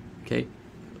 Okay?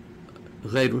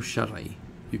 غير الشرعي,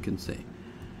 you can say.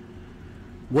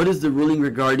 What is the ruling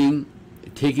regarding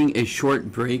taking a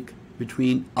short break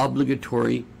between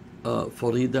obligatory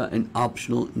farida and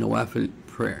optional nawafil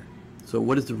prayer? So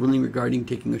what is the ruling regarding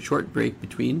taking a short break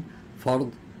between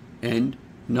fard and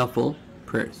nafil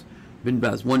prayers? Bin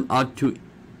Baz, one ought to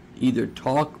either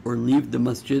talk or leave the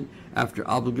masjid after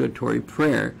obligatory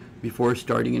prayer before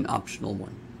starting an optional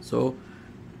one. So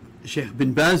Sheikh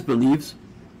bin Baz believes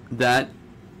that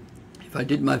if I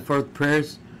did my fard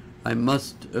prayers, I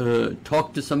must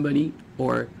talk to somebody,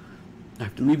 or I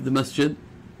have to leave the masjid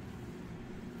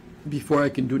before I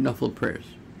can do nafil prayers.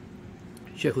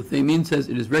 Sheikh Uthaymi says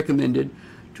it is recommended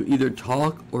to either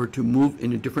talk or to move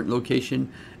in a different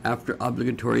location after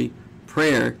obligatory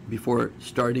prayer before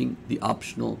starting the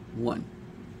optional one.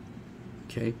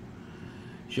 Okay.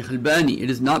 Sheikh Albani,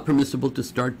 it is not permissible to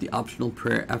start the optional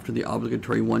prayer after the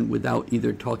obligatory one without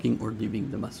either talking or leaving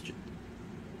the masjid.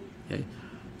 Okay.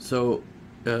 So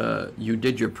you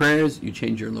did your prayers, you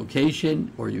change your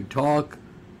location, or you talk.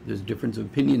 There's difference of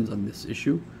opinions on this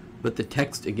issue, but the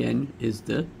text again is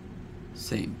the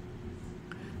same.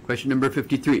 Question number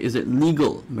 53. Is it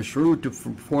legal, mashru, to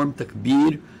perform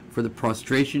takbir for the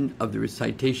prostration of the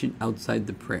recitation outside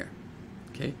the prayer?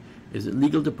 Okay. Is it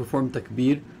legal to perform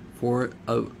takbir for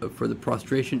the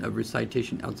prostration of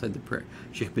recitation outside the prayer?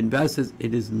 Sheikh bin Baz says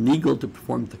it is legal to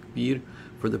perform takbir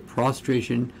for the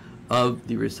prostration of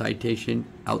the recitation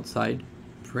outside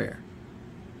prayer.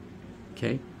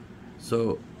 Okay.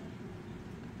 So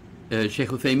Sheikh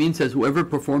Uthaymi says whoever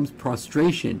performs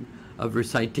prostration of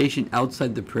recitation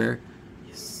outside the prayer,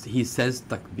 he says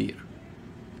takbir.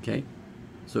 Okay.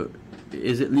 So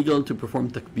is it legal to perform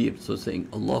takbir? So saying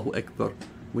Allahu Akbar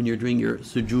when you're doing your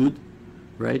sujood,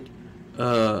 right?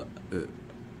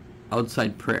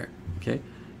 Outside prayer. Okay.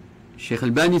 Sheikh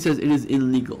Albani says it is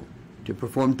illegal to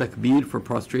perform takbir for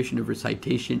prostration of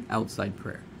recitation outside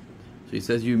prayer. So he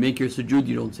says you make your sujood,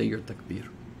 you don't say your takbir.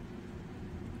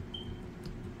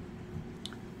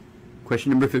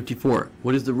 Question number 54.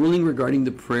 What is the ruling regarding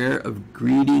the prayer of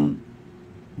greeting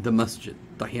the masjid?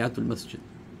 Tahiyatul masjid.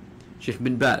 Sheikh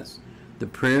bin Baz, the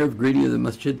prayer of greeting of the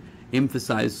masjid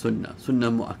emphasized sunnah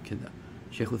mu'akkada.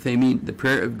 Sheikh Uthaymi, the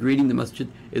prayer of greeting the masjid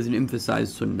is an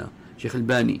emphasized sunnah. Sheikh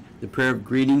Albani, the prayer of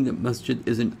greeting the masjid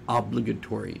isn't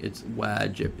obligatory, it's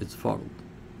wajib, it's fard.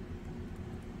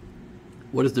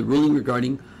 What is the ruling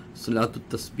regarding salatul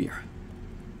tasbih?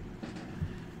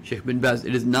 Sheikh bin Baz,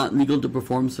 it is not legal to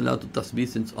perform salatul tasbih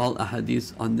since all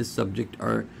ahadith on this subject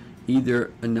are either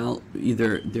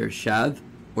they're shadh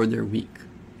or they're weak.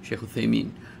 Sheikh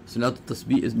Uthaymi, salatul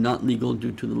tasbih is not legal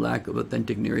due to the lack of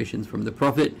authentic narrations from the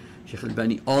Prophet. Sheikh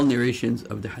Albani, all narrations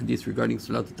of the hadith regarding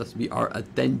salatul tasbih are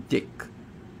authentic.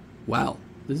 Wow,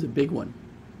 this is a big one.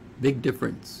 Big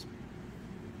difference.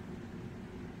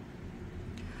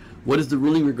 What is the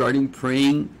ruling regarding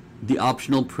praying the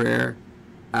optional prayer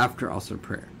after Asr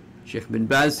prayer? Sheikh bin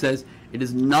Baz says it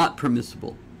is not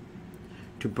permissible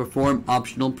to perform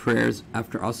optional prayers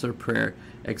after Asr prayer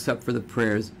except for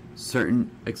prayers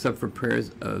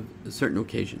of certain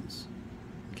occasions.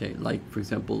 Okay, like for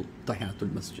example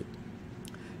Tahiyatul Masjid.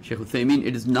 Sheikh Uthaymi,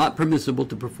 it is not permissible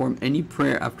to perform any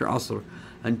prayer after Asr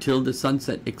until the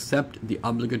sunset except the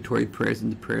obligatory prayers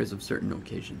and the prayers of certain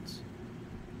occasions.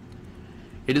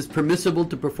 It is permissible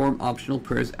to perform optional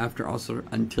prayers after Asr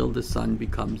until the sun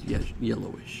becomes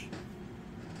yellowish.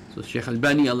 So Sheikh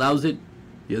Albani allows it,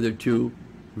 the other two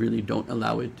really don't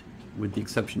allow it, with the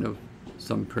exception of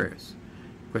some prayers.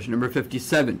 Question number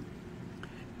 57.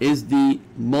 Is the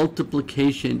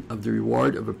multiplication of the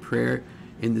reward of a prayer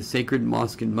in the sacred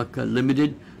mosque in Mecca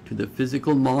limited to the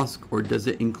physical mosque, or does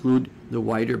it include the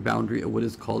wider boundary of what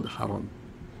is called haram?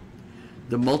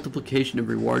 The multiplication of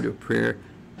reward of prayer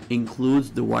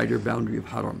includes the wider boundary of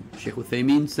haram. Shiekh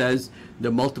Uthaymi says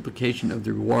the multiplication of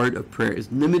the reward of prayer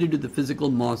is limited to the physical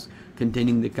mosque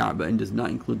containing the Kaaba and does not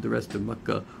include the rest of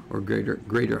Mecca or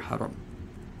greater haram.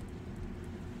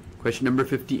 Question number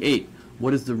 58.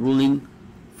 What is the ruling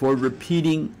for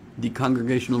repeating the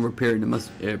congregational prayer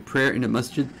in a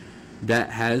masjid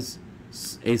that has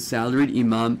a salaried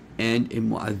imam and a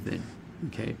mu'adhin?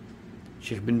 Okay.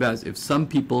 Sheikh bin Baz, if some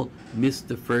people miss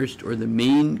the first or the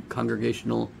main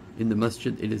congregational in the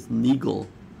masjid, it is legal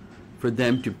for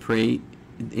them to pray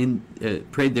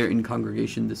there in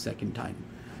congregation the second time.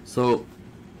 So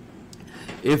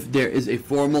if there is a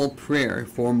formal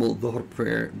dhuhr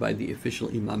prayer by the official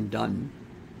imam done,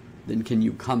 then can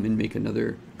you come and make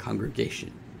another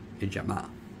congregation, a jama'ah?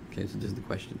 Okay, so this is the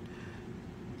question.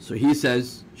 So he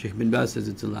says, Sheikh bin Baz says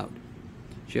it's allowed.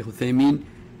 Sheikh Uthaymi,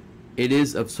 it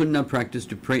is of sunnah practice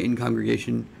to pray in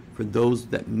congregation for those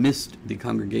that missed the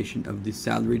congregation of the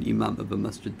salaried imam of a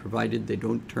masjid, provided they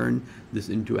don't turn this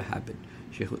into a habit.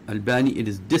 Sheikh Albani, it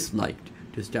is disliked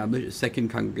to establish a second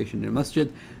congregation in a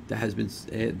masjid that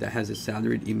has a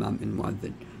salaried imam and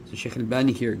muadhin. So Sheikh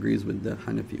Albani here agrees with the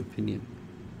Hanafi opinion.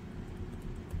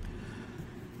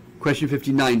 Question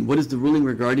 59. What is the ruling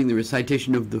regarding the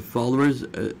recitation of the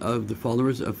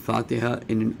followers of Fatiha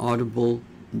in an audible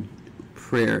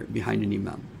prayer behind an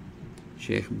imam?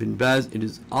 Sheikh bin Baz, it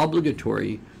is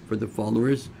obligatory for the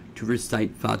followers to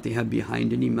recite Fatiha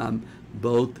behind an imam,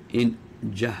 both in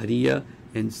Jahriya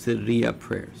and Sirriya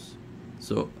prayers.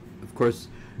 So, of course,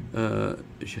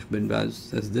 Sheikh bin Baz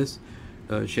says this.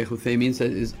 Sheikh Uthaymi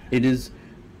says it is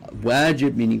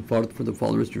wajib, meaning fard, for the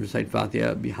followers to recite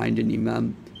Fatiha behind an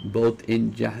imam, both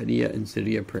in Jahriya and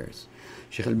Sirriya prayers.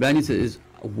 Sheikh Albani says it is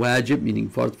wajib, meaning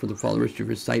fard, for the followers to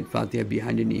recite Fatiha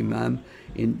behind an imam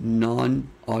in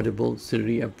non-audible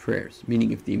Sirriya prayers,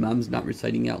 meaning if the imam is not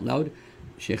reciting out loud,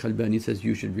 Sheikh Albani says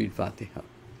you should read Fatiha.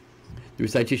 The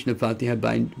recitation of Fatiha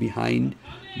by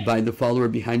the follower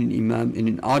behind an imam in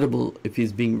an audible, if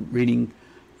he's being reading,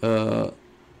 if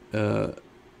the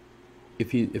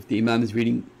imam is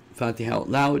reading Fatiha out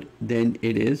loud, then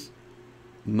it is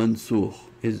mansukh,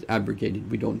 is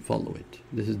abrogated. We don't follow it.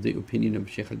 This is the opinion of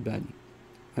Sheikh Albani.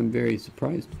 I'm very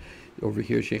surprised. Over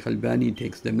here, Sheikh Albani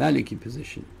takes the Maliki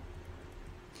position.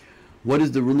 What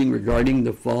is the ruling regarding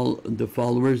the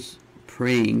followers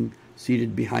praying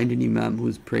seated behind an imam who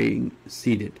is praying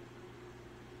seated?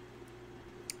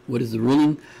 What is the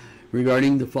ruling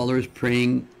regarding the followers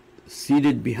praying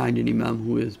seated behind an imam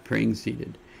who is praying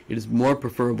seated? It is more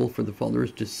preferable for the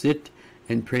followers to sit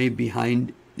and pray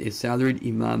behind a salaried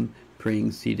imam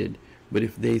praying seated, but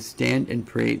if they stand and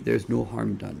pray, there's no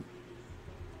harm done.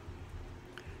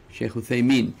 Sheikh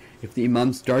Uthaymin, if the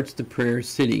imam starts the prayer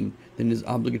sitting, then it is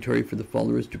obligatory for the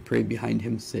followers to pray behind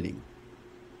him sitting.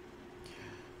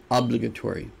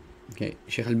 Obligatory. Okay.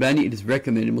 Sheikh Albani, it is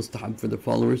recommended, mustahab, for the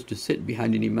followers to sit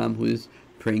behind an imam who is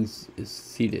praying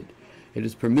seated. It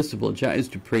is permissible, jaiz,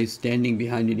 to pray standing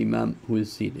behind an imam who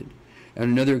is seated. On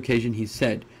another occasion he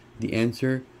said, the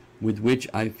answer with which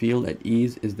I feel at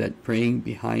ease is that praying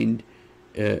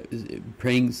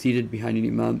seated behind an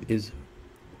imam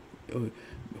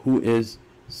who is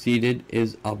seated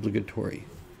is obligatory.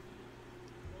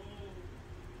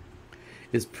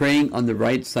 Is praying on the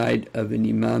right side of an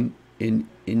imam in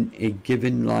a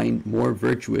given line more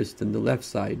virtuous than the left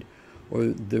side, or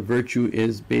the virtue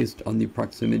is based on the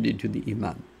proximity to the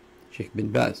imam? Sheikh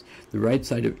bin Baz, the right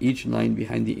side of each line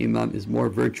behind the imam is more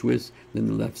virtuous than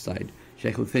the left side.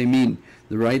 Sheikh Uthaymin,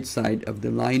 the right side of the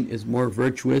line is more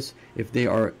virtuous if they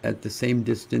are at the same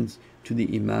distance to the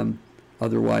imam.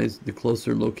 Otherwise, the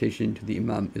closer location to the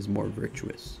imam is more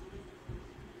virtuous.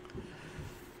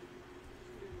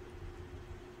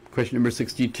 Question number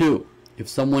 62. If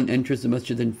someone enters the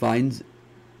masjid and finds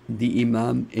the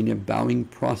imam in a bowing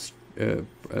posture,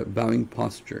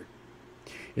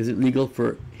 is it legal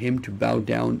for him to bow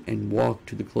down and walk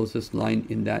to the closest line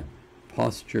in that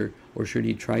posture, or should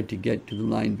he try to get to the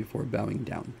line before bowing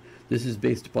down? This is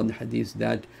based upon the hadith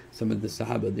that some of the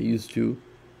Sahaba, they used to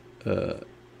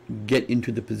get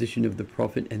into the position of the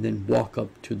Prophet and then walk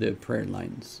up to the prayer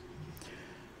lines.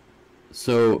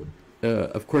 So,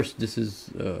 of course, this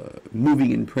is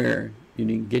moving in prayer.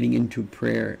 Getting into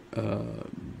prayer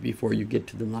before you get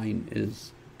to the line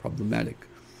is problematic.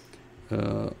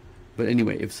 But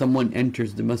anyway, if someone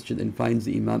enters the masjid and finds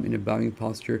the imam in a bowing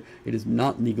posture, it is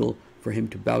not legal for him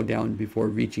to bow down before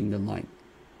reaching the line.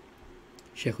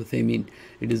 Sheikh Uthaymin,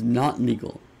 it is not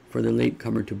legal for the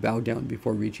latecomer to bow down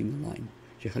before reaching the line.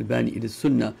 Sheikh Albani, it is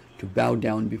sunnah to bow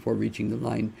down before reaching the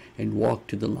line and walk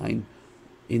to the line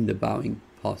in the bowing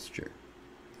posture.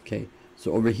 Okay,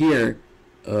 so over here,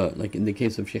 like in the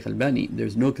case of Sheikh Albani,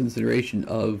 there's no consideration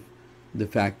of the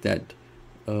fact that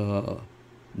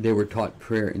they were taught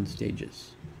prayer in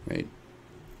stages, right?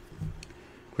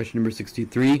 Question number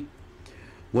 63.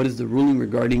 What is the ruling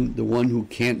regarding the one who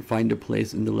can't find a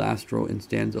place in the last row and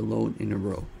stands alone in a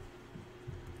row?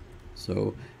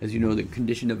 So, as you know, the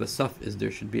condition of a saf is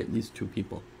there should be at least two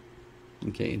people,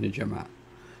 okay, in a jama'ah.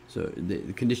 So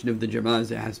the condition of the jama'ah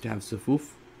is it has to have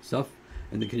saf,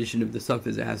 and the condition of the saf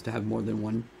is it has to have more than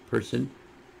one person.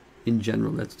 In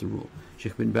general, that's the rule.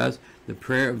 Sheikh bin Baz, the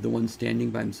prayer of the one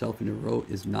standing by himself in a row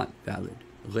is not valid.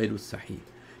 غير sahih.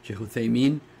 Sheikh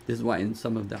Uthaymi, this is why in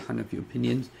some of the Hanafi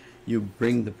opinions, you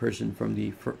bring the person from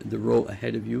the row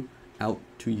ahead of you out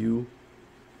to you.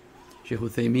 Sheikh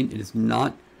Uthaymi,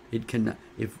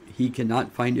 if he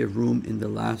cannot find a room in the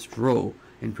last row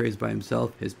and prays by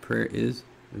himself, his prayer is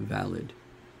valid.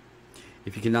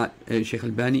 If he cannot, Sheikh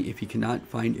Albani, if he cannot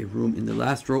find a room in the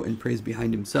last row and prays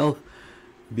behind himself,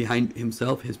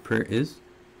 his prayer is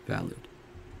valid.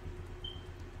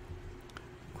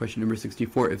 Question number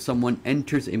 64. If someone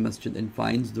enters a masjid and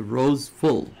finds the rows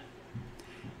full,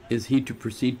 is he to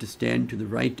proceed to stand to the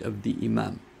right of the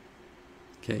imam?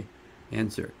 Okay,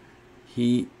 answer.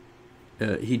 He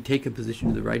take a position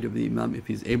to the right of the imam if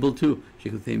he's able to.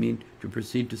 Sheikh Uthaymin, to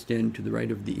proceed to stand to the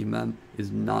right of the imam is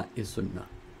not a sunnah.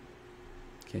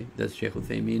 Okay, that's Sheikh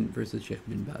Uthaymin versus Sheikh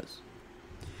bin Baz.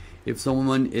 If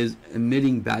someone is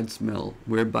emitting bad smell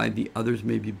whereby the others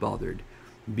may be bothered,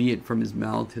 be it from his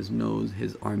mouth, his nose,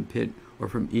 his armpit, or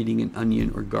from eating an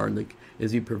onion or garlic,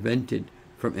 is he prevented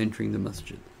from entering the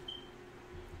masjid?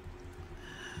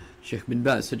 Sheikh bin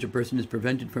Baz, such a person is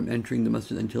prevented from entering the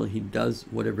masjid until he does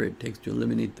whatever it takes to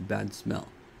eliminate the bad smell.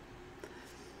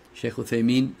 Sheikh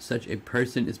Uthaymin, such a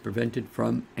person is prevented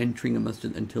from entering a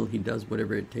masjid until he does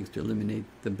whatever it takes to eliminate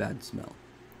the bad smell.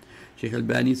 Sheikh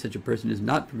Albani, such a person is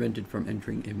not prevented from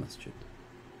entering a masjid.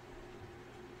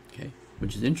 Okay,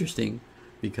 which is interesting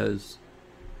because,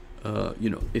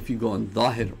 if you go on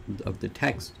dhahir of the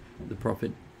text, the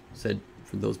Prophet said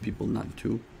for those people not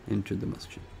to enter the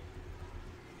masjid.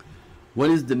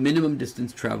 What is the minimum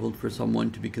distance traveled for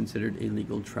someone to be considered a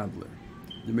legal traveler?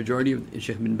 The majority of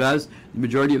Sheikh bin Baz, the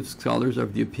majority of scholars are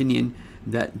of the opinion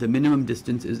that the minimum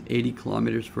distance is 80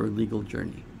 kilometers for a legal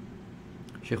journey.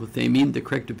 Sheikh Uthaymin, the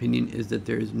correct opinion is that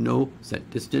there is no set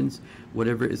distance,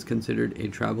 whatever is considered a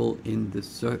travel in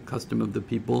the custom of the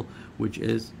people, which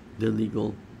is the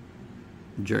legal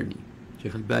journey.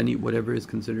 Sheikh Albani, whatever is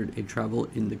considered a travel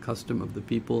in the custom of the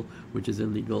people, which is a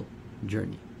legal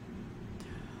journey.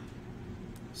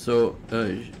 So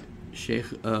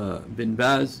Sheikh bin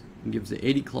Baz gives the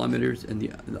 80 kilometers and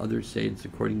the others say it's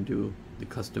according to the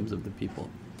customs of the people.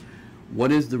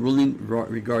 What is the ruling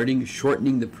regarding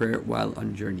shortening the prayer while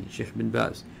on journey? Sheikh bin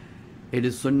Baz, it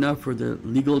is sunnah for the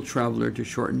legal traveler to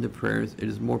shorten the prayers. It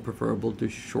is more preferable to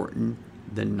shorten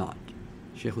than not.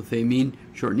 Sheikh Uthaymin,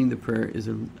 shortening the prayer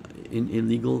in a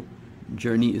legal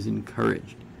journey is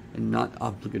encouraged and not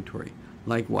obligatory.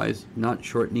 Likewise, not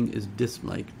shortening is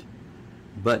disliked,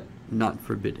 but not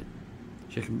forbidden.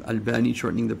 Sheikh Albani,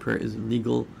 shortening the prayer is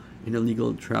legal in a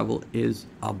legal travel is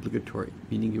obligatory,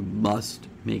 meaning you must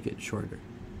make it shorter.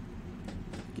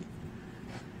 Okay.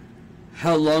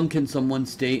 How long can someone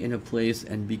stay in a place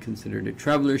and be considered a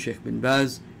traveler? Sheikh bin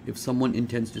Baz, if someone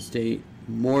intends to stay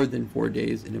more than 4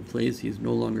 days in a place, he is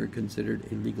no longer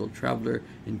considered a legal traveler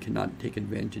and cannot take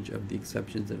advantage of the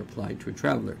exceptions that apply to a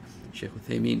traveler. Sheikh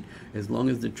Uthaymin, as long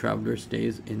as the traveler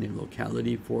stays in a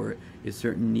locality for a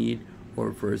certain need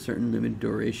or for a certain limited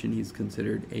duration, he's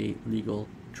considered a legal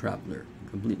traveler.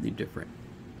 Completely different.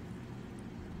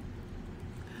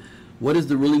 What is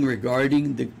the ruling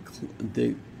regarding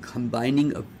the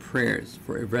combining of prayers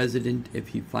for a resident if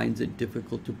he finds it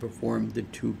difficult to perform the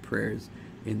two prayers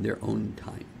in their own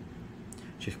time?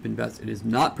 Sheikh bin Baz, it is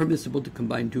not permissible to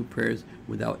combine two prayers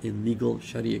without a legal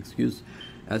Sharia excuse.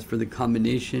 As for the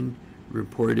combination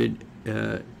reported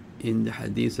in the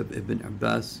hadith of Ibn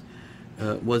Abbas,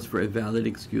 was for a valid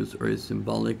excuse or a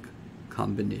symbolic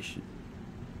combination.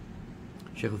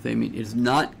 Sheikh Uthaymin, it is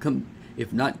not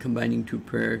if not combining two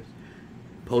prayers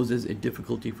poses a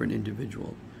difficulty for an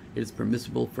individual, it is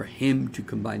permissible for him to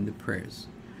combine the prayers.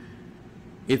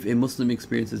 If a Muslim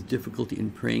experiences difficulty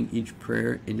in praying each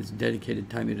prayer in its dedicated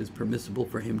time, it is permissible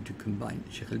for him to combine.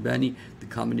 Sheikh Albani, the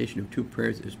combination of two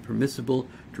prayers is permissible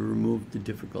to remove the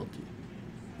difficulty.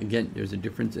 Again, there's a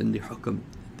difference in the hukm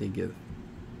that they give.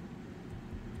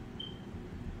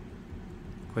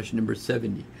 Question number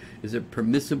 70. Is it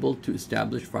permissible to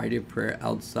establish Friday prayer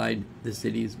outside the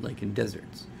cities like in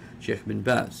deserts? Sheikh bin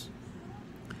Baz,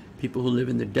 people who live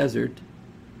in the desert,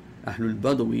 Ahlul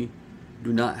Badawi,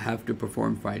 do not have to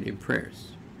perform Friday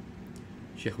prayers.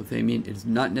 Shiekh Uthaymi, it is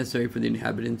not necessary for the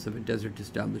inhabitants of a desert to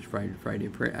establish Friday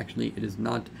prayer. Actually, it is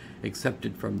not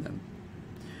accepted from them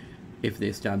if they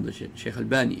establish it. Sheikh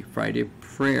Albani, Friday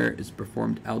prayer is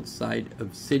performed outside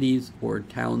of cities or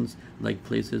towns, like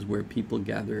places where people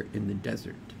gather in the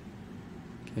desert.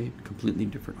 Okay, completely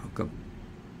different hukam.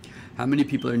 How many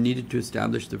people are needed to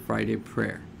establish the Friday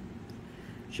prayer?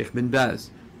 Sheikh bin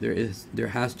Baz, there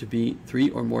has to be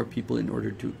 3 or more people in order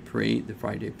to pray the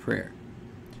Friday prayer.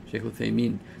 Sheikh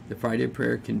Uthaymin, the Friday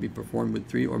prayer can be performed with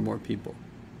 3 or more people.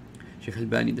 Sheikh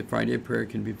Albani, the Friday prayer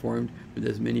can be performed with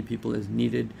as many people as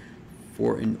needed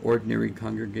for an ordinary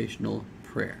congregational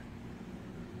prayer.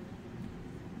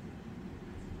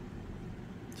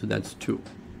 So that's 2.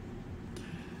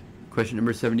 Question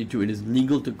number 72. It is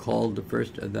legal to call the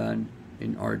first adhan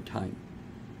in our time.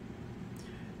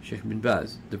 Sheikh bin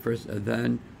Baz, the first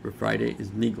adhan for Friday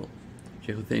is legal.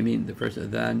 Sheikh Uthaymin, the first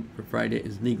adhan for Friday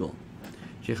is legal.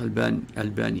 Sheikh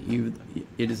Albani,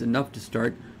 it is enough to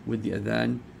start with the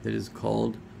adhan that is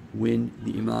called when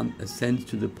the Imam ascends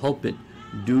to the pulpit,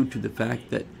 due to the fact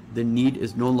that the need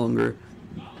is no longer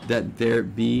that there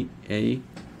be a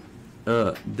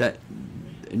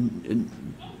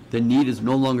the need is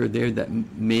no longer there that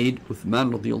made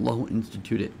Uthman radiallahu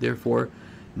instituted. Therefore,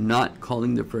 not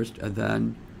calling the first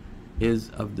adhan is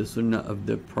of the sunnah of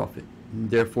the Prophet.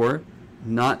 Therefore,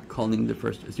 not calling the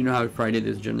first, so you know how Friday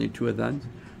there's generally 2 adhans?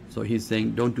 So he's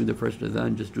saying don't do the first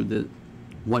adhan, just do the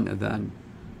 1 adhan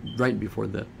right before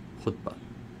the khutbah.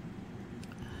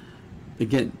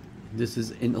 Again, this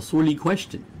is an usuli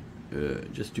question,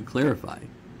 just to clarify.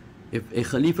 If a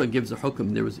Khalifa gives a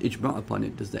hukm, there was ijma' upon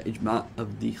it, does the ijma'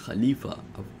 of the Khalifa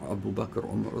of Abu Bakr,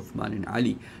 Umar, Uthman and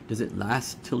Ali, does it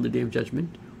last till the Day of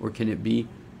Judgment? Or can it be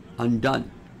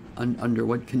undone? Under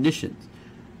what conditions?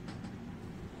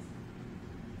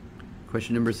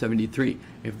 Question number 73.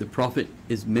 If the Prophet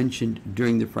is mentioned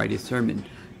during the Friday sermon,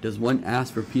 does one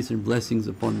ask for peace and blessings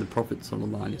upon the Prophet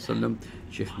ﷺ?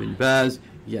 Sheikh bin Baz,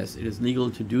 yes, it is legal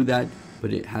to do that,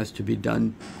 but it has to be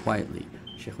done quietly.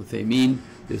 Sheikh Uthaymin,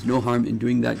 there's no harm in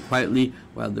doing that quietly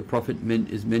while the Prophet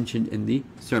is mentioned in the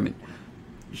sermon.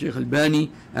 Sheikh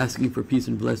Albani, asking for peace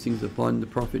and blessings upon the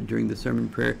Prophet during the sermon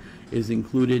prayer is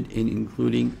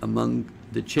including among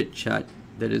the chit-chat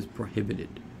that is prohibited.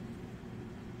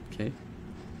 Okay?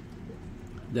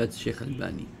 That's Sheikh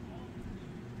Albani.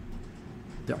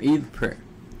 The Eid prayer.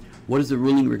 What is the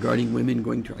ruling regarding women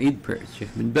going to Eid prayers?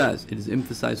 Sheikh bin Baz, it is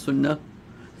emphasized sunnah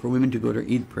for women to go to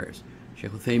Eid prayers.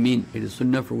 Sheikh Uthaymin, it is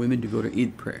sunnah for women to go to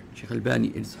Eid prayer. Sheikh Albani,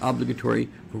 it is obligatory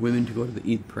for women to go to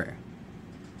the Eid prayer.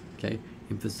 Okay,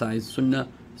 emphasize sunnah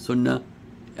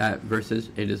versus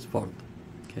it is fard.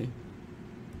 Okay.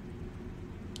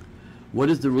 What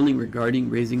is the ruling regarding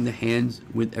raising the hands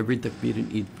with every takbir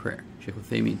in Eid prayer? Sheikh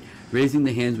Uthaymin, raising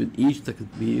the hands with each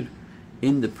takbir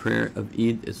in the prayer of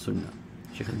Eid is sunnah.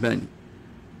 Sheikh Albani,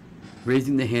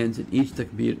 raising the hands in each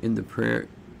takbir in the prayer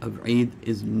of Eid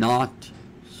is not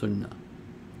sunnah.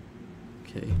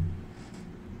 Okay.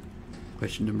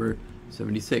 Question number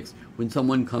 76. When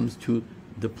someone comes to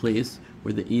the place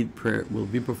where the Eid prayer will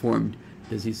be performed,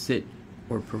 does he sit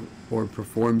or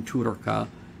perform 2 rak'ah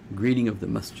greeting of the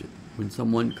masjid? When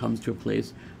someone comes to a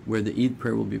place where the Eid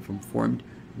prayer will be performed,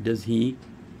 does he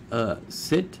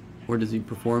sit or does he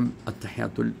perform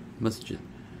at-tahiyatul masjid?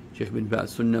 Sheikh bin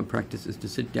Baz, sunnah practice is to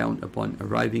sit down upon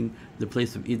arriving the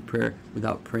place of Eid prayer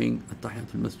without praying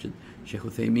at-tahiyatul masjid. Sheikh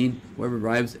Uthaymin, whoever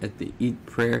arrives at the Eid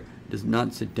prayer does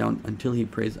not sit down until he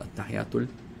prays at-tahiyatul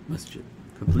masjid.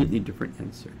 Completely different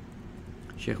answer.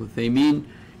 Sheikh Uthaymin,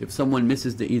 if someone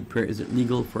misses the Eid prayer, is it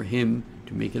legal for him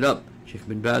to make it up? Sheikh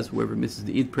bin Baz, whoever misses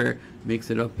the Eid prayer makes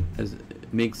it up as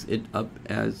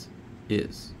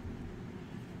is.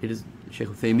 It is Sheikh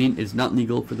Uthaymin, it is not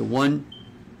legal for the one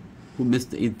who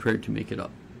missed the Eid prayer to make it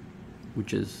up,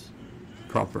 which is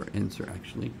proper answer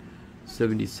actually.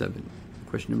 77.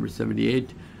 Question number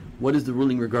 78. What is the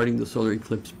ruling regarding the solar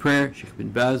eclipse prayer? Sheikh bin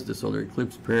Baz, the solar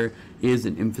eclipse prayer is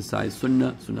an emphasized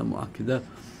sunnah mu'akkidah.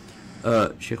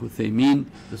 Sheikh Uthaymin,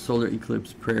 the solar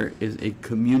eclipse prayer is a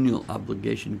communal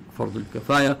obligation, fardul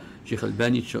kafaya. Sheikh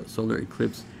Albani, solar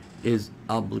eclipse is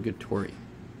obligatory.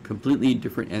 Completely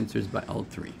different answers by all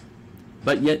 3.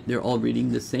 But yet they're all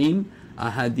reading the same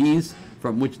ahadith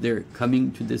from which they're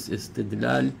coming to this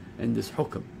istidlal and this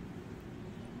hukm.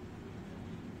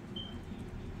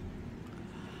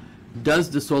 Does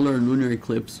the solar and lunar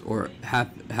eclipse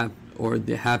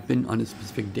they happen on a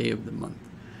specific day of the month?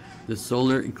 The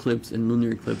solar eclipse and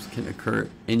lunar eclipse can occur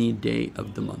any day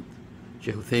of the month.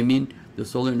 Sheikh Uthaymin, the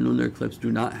solar and lunar eclipse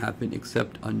do not happen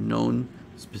except on known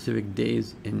specific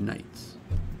days and nights.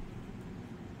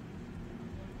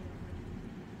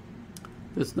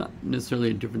 That's not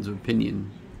necessarily a difference of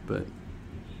opinion, but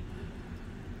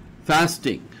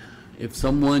fasting. If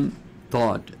someone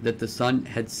thought that the sun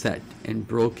had set and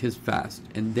broke his fast,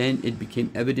 and then it became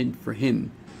evident for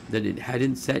him that it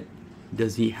hadn't set,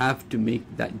 does he have to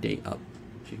make that day up?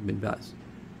 Sheikh bin Baz.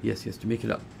 Yes, he has to make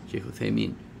it up. Sheikh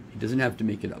Uthaymin. He doesn't have to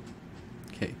make it up.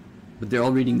 Okay. But they're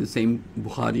all reading the same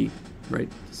Bukhari, right?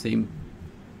 The same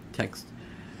text.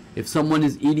 If someone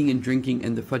is eating and drinking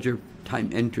and the Fajr time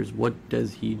enters, what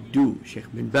does he do?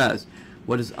 Sheikh bin Baz.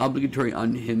 What is obligatory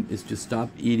on him is to stop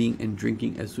eating and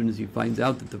drinking as soon as he finds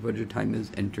out that the Fajr time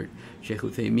has entered. Sheikh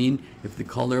Uthaymin, if the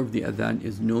caller of the adhan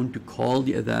is known to call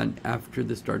the adhan after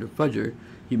the start of Fajr,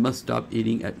 he must stop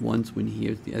eating at once when he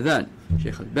hears the adhan.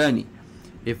 Sheikh Albani,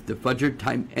 if the Fajr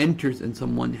time enters and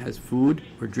someone has food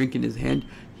or drink in his hand,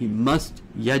 he must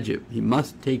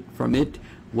take from it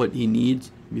what he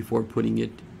needs before putting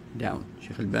it down.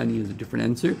 Sheikh Albani has a different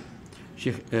answer.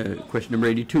 Question number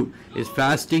 82. Is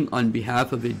fasting on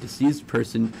behalf of a deceased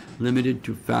person limited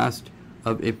to fast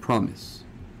of a promise?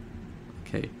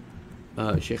 Okay.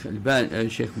 Sheikh bin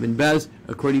Baz,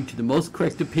 according to the most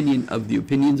correct opinion of the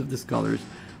opinions of the scholars,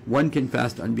 one can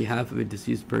fast on behalf of a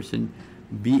deceased person,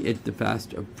 be it the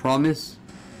fast of promise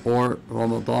or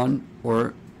Ramadan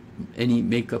or any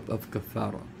makeup of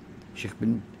kafara. Sheikh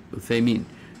bin Uthaymin,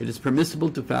 it is permissible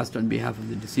to fast on behalf of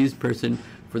the deceased person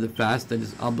for the fast that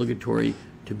is obligatory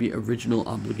to be original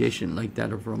obligation like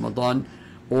that of Ramadan,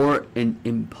 or an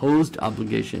imposed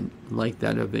obligation like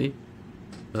that of a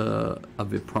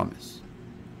promise.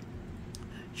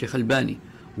 Sheikh Albani,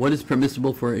 what is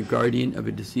permissible for a guardian of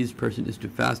a deceased person is to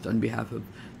fast on behalf of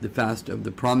the fast of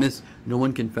the promise. No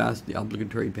one can fast the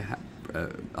obligatory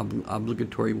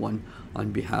one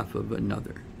on behalf of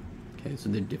another. Okay, so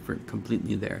they're different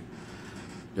completely there.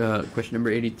 Question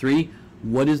number 83.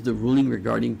 What is the ruling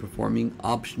regarding performing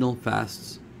optional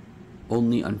fasts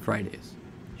only on Fridays?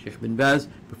 Sheikh bin Baz,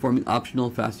 performing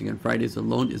optional fasting on Fridays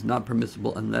alone is not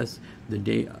permissible unless the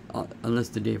day of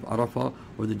Arafah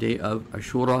or the day of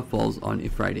Ashura falls on a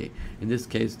Friday. In this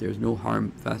case, there is no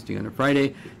harm fasting on a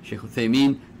Friday. Sheikh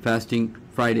Uthaymin, fasting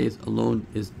Fridays alone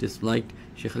is disliked.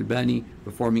 Sheikh Albani,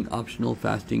 performing optional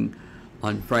fasting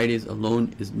on Fridays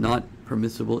alone is not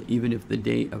permissible even if the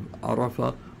day of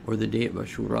Arafah or the day of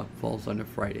Ashura falls on a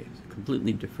Friday. It's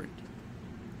completely different.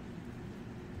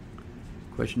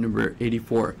 Question number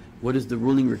 84. What is the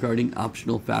ruling regarding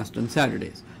optional fast on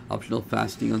Saturdays? Optional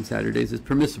fasting on Saturdays is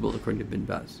permissible according to Bin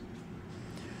Baz.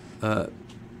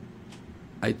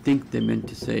 I think they meant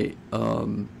to say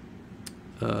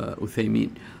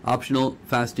Uthaymin. Optional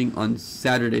fasting on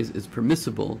Saturdays is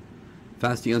permissible.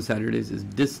 Fasting on Saturdays is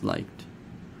disliked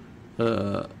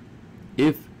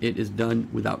if it is done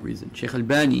without reason. Sheikh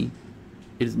Albani,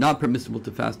 it is not permissible to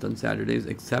fast on Saturdays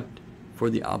except for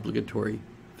the obligatory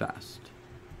fast.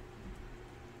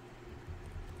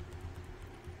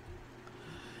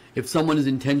 If someone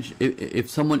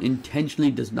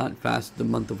intentionally does not fast the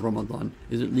month of Ramadan,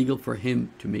 is it legal for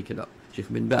him to make it up?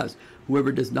 Sheikh bin Baz,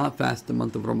 whoever does not fast the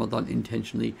month of Ramadan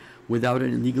intentionally without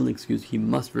an illegal excuse, he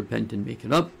must repent and make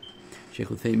it up. Sheikh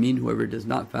Uthaymin, whoever does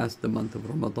not fast the month of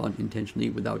Ramadan intentionally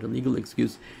without a legal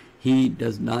excuse, he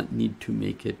does not need to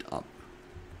make it up.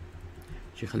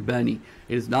 Sheikh Albani,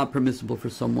 it is not permissible for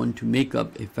someone to make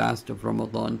up a fast of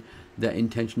Ramadan that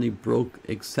intentionally broke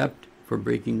except for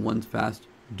breaking one's fast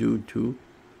due to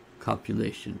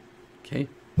copulation. Okay?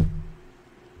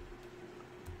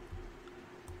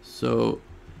 So,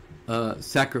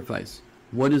 sacrifice.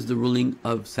 What is the ruling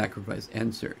of sacrifice?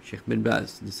 Answer. Sheikh bin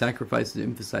Baz, the sacrifice is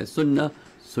emphasized sunnah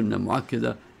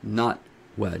mu'akkada, not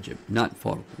wajib, not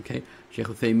fard. Okay? Sheikh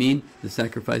Uthaymin, the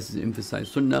sacrifice is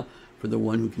emphasized sunnah for the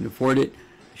one who can afford it.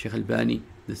 Sheikh Albani,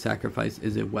 the sacrifice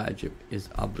is a wajib, is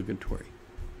obligatory.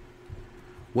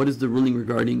 What is the ruling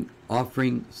regarding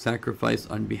offering sacrifice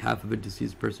on behalf of a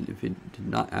deceased person if it did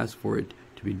not ask for it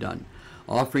to be done?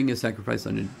 Offering a sacrifice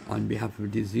on behalf of a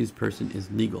deceased person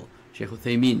is legal. Sheikh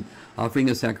Uthaymin, offering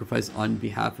a sacrifice on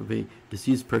behalf of a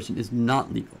deceased person is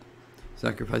not legal.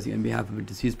 Sacrificing on behalf of a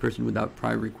deceased person without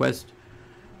prior request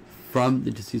from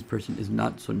the deceased person is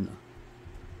not sunnah.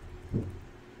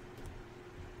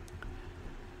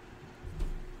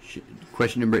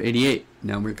 Question number 88.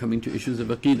 Now we're coming to issues of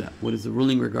aqidah. What is the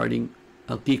ruling regarding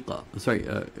aqiqah?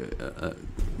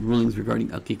 Rulings regarding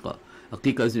aqiqah.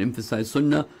 Aqiqah is an emphasized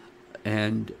sunnah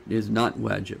and is not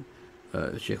wajib.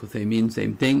 Sheikh Uthaymin,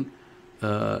 same thing.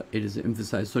 It is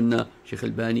emphasized sunnah. Sheikh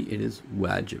Albani, it is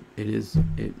wajib. It is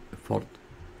fard.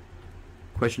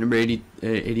 Question number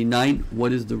 89.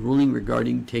 What is the ruling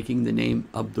regarding taking the name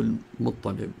Abdul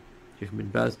Muttalib? Sheikh bin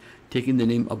Baz, taking the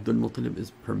name Abdul Muttalib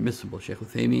is permissible. Sheikh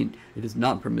Uthaymin, it is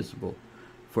not permissible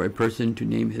for a person to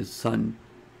name his son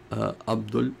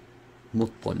Abdul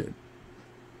Muttalib?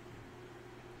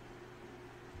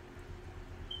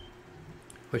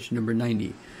 Question number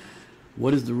 90.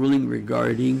 What is the ruling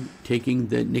regarding taking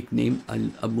the nickname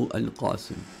Abu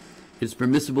al-Qasim? It is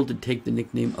permissible to take the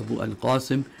nickname Abu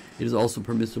al-Qasim. It is also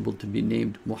permissible to be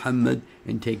named Muhammad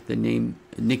and take the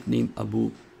nickname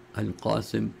Abu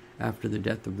al-Qasim after the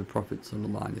death of the Prophet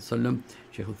ﷺ.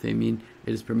 Shiekh Uthaymi,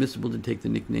 it is permissible to take the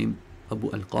nickname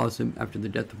Abu al-Qasim after the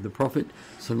death of the Prophet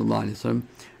ﷺ.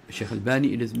 Sheikh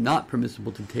Albani, it is not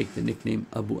permissible to take the nickname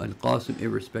Abu al-Qasim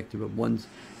irrespective of one's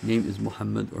name is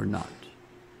Muhammad or not.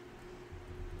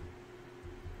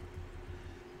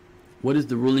 What is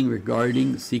the ruling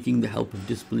regarding seeking the help of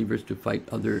disbelievers to fight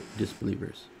other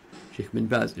disbelievers? Sheikh bin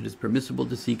Baz, it is permissible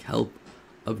to seek help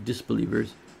of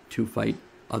disbelievers to fight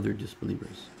other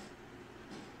disbelievers.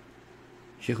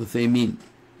 Sheikh Uthaymin,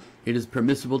 it is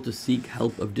permissible to seek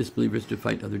help of disbelievers to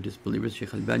fight other disbelievers.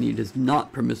 Sheikh Albani, it is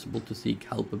not permissible to seek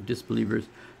help of disbelievers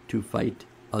to fight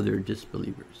other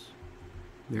disbelievers.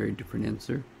 Very different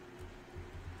answer.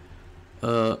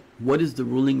 What is the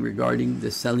ruling regarding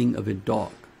the selling of a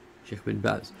dog? Sheikh bin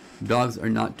Baz, dogs are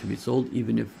not to be sold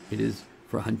even if it is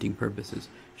for hunting purposes.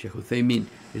 Sheikh Uthaymin,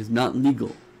 it is not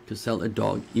legal to sell a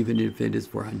dog even if it is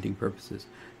for hunting purposes.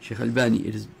 Sheikh Albani,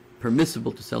 it is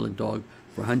permissible to sell a dog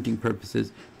for hunting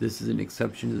purposes. This is an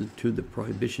exception to the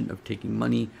prohibition of taking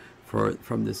money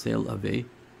from the sale of a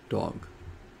dog.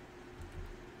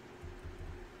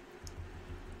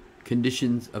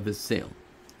 Conditions of a sale.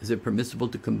 Is it permissible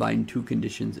to combine two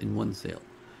conditions in one sale?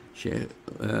 Sheikh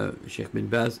bin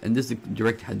Baz, and this is a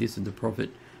direct hadith of the Prophet,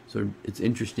 so it's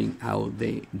interesting how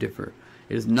they differ.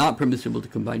 It is not permissible to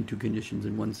combine two conditions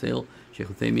in one sale. Sheikh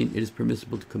Uthaymin, it is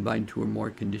permissible to combine two or more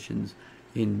conditions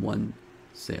in one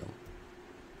sale.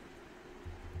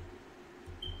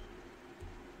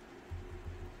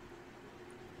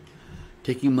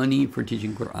 Taking money for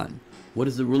teaching Qur'an. What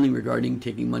is the ruling regarding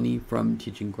taking money from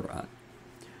teaching Qur'an?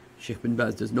 Sheikh bin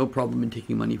Baz, there's no problem in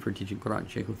taking money for teaching Qur'an.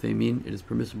 Sheikh Uthaymin, it is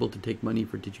permissible to take money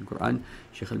for teaching Qur'an.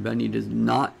 Sheikh Albani, it is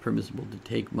not permissible to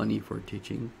take money for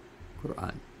teaching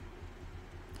Qur'an.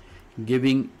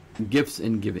 Giving, gifts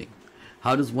and giving.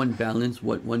 How does one balance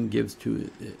what one gives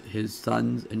to his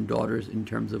sons and daughters in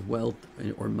terms of wealth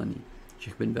or money?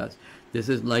 Sheikh bin Baz, this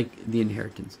is like the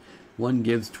inheritance. One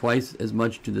gives twice as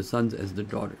much to the sons as the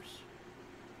daughters.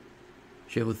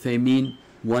 Sheikh Uthaymin,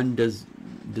 one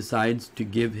decides to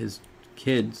give his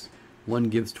kids, one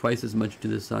gives twice as much to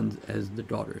the sons as the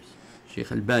daughters.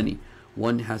 Sheikh Albani,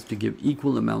 one has to give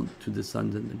equal amount to the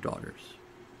sons and the daughters.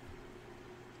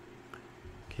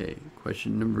 Okay,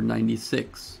 question number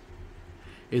 96.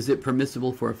 Is it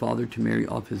permissible for a father to marry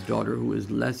off his daughter who is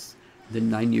less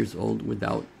than 9 years old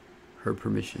without her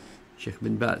permission? Sheikh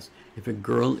bin Baz, if a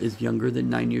girl is younger than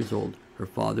 9 years old, her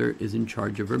father is in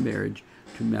charge of her marriage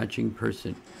to matching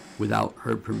person without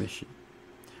her permission.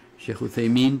 Sheikh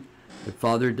Uthaymin, the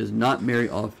father does not marry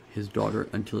off his daughter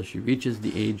until she reaches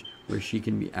the age where she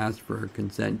can be asked for her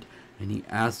consent, and he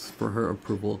asks for her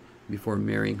approval before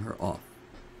marrying her off.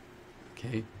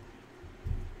 Okay.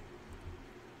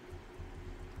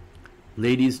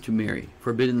 Ladies to marry.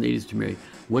 Forbidden ladies to marry.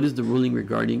 What is the ruling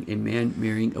regarding a man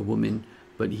marrying a woman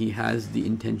but he has the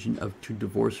intention to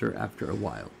divorce her after a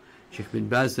while? Sheikh bin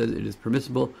Baz says it is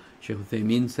permissible. Sheikh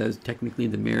Uthaymin says technically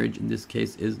the marriage in this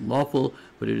case is lawful,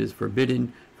 but it is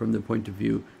forbidden from the point of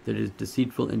view that it is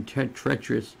deceitful and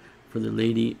treacherous for the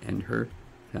lady and her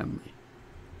family.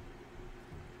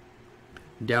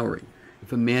 Dowry.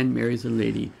 If a man marries a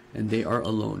lady and they are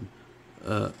alone,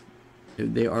 but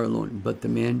the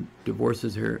man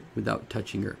divorces her without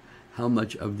touching her, how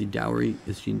much of the dowry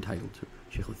is she entitled to?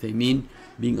 Sheikh Uthaymin,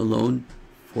 being alone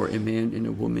for a man and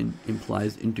a woman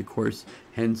implies intercourse.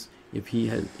 Hence, if he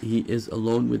is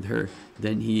alone with her,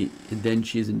 then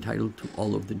she is entitled to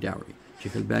all of the dowry.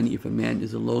 Sheikh Albani, if a man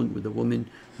is alone with a woman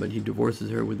but he divorces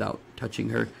her without touching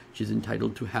her, she is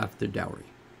entitled to half the dowry.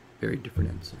 Very different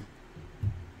answer.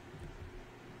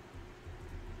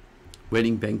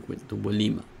 Wedding banquet, the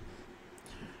walima.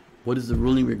 What is the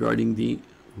ruling regarding the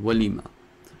walima?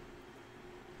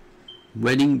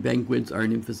 Wedding banquets are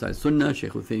an emphasized sunnah.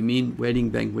 Sheikh Uthaymin, wedding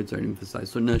banquets are an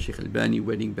emphasized sunnah. Sheikh Albani,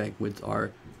 wedding banquets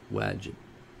are wajib.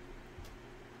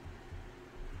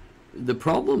 The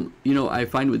problem, I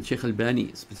find with Sheikh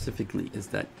Albani specifically is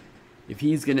that if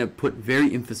he's going to put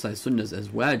very emphasized sunnahs as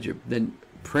wajib, then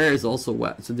prayer is also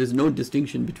wajib. So there's no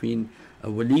distinction between a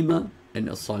walima and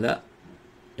a salah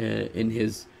in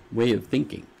his way of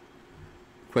thinking.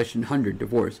 Question 100,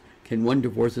 divorce. Can one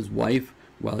divorce his wife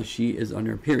while she is on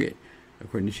her period?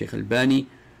 According to Sheikh Albani,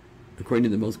 according to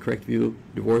the most correct view,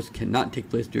 divorce cannot take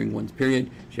place during one's period.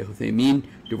 Shiekh Uthaymi,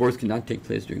 divorce cannot take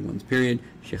place during one's period.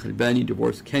 Shiekh Alba,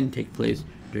 divorce can take place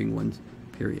during one's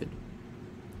period.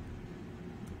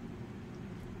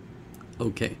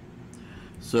 Okay,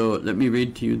 so let me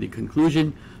read to you the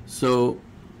conclusion. So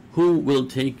who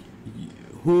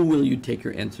will you take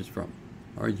your answers from?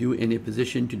 Are you in a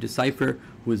position to decipher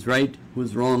who is right, who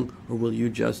is wrong, or will you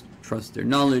just trust their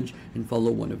knowledge and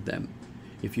follow one of them?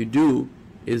 If you do,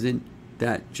 isn't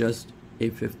that just a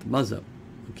fifth mazhab?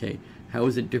 Okay, how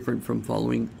is it different from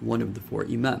following one of the four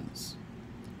imams?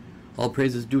 All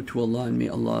praise is due to Allah, and may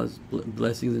Allah's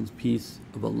blessings and peace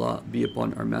of Allah be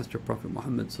upon our Master Prophet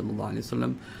Muhammad sallallahu alaihi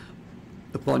wasallam,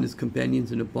 upon his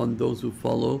companions, and upon those who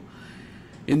follow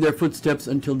in their footsteps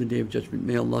until the Day of Judgment.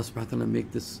 May Allah subhanahu wa ta'ala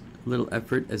make this little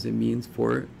effort as a means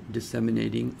for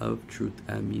disseminating of truth.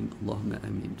 Ameen. Allahumma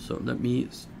ameen. So let me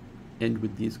end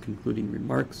with these concluding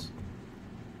remarks.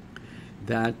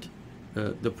 That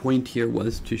the point here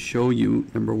was to show you,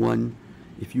 number one,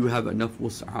 if you have enough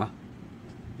wus'ah,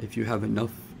 if you have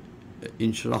enough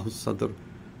inshirah sadr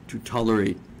to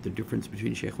tolerate the difference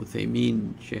between Shiekh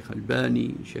Uthaymi, Shiekh Albani,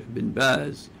 Shiekh bin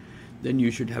Baz, then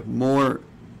you should have more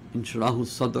inshirah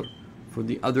sadr for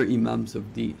the other imams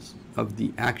of the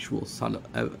actual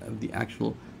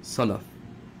salaf,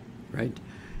 right?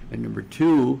 And number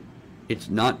two, it's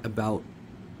not about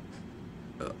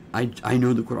I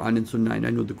know the Qur'an and Sunnah, and I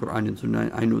know the Qur'an and Sunnah,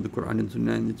 I know the Qur'an and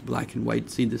Sunnah, and it's black and white.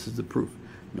 See, this is the proof.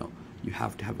 No, you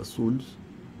have to have usuls.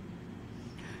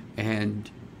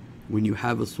 And when you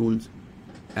have usuls,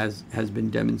 as has been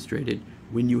demonstrated,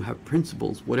 when you have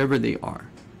principles, whatever they are,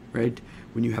 right?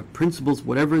 When you have principles,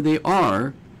 whatever they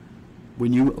are,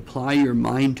 when you apply your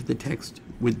mind to the text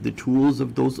with the tools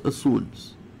of those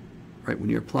usuls, right? When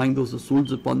you're applying those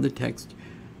usuls upon the text,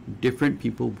 different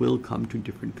people will come to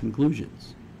different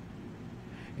conclusions.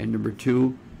 And number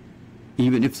two,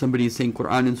 even if somebody is saying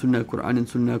Qur'an and Sunnah, Qur'an and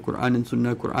Sunnah, Qur'an and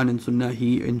Sunnah, Qur'an and Sunnah,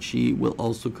 he and she will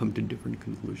also come to different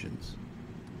conclusions.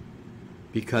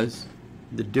 Because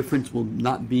the difference will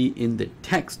not be in the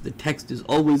text. The text is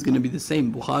always going to be the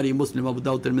same. Bukhari, Muslim, Abu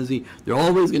Dawud, Tirmidhi, they're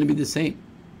always going to be the same.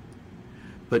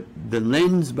 But the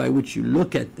lens by which you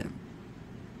look at them,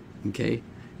 okay,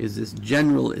 is this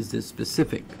general, is this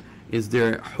specific? Is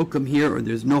there hukm here or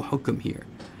there's no hukm here?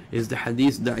 Is the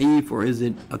hadith da'if or is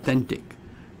it authentic?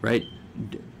 Right?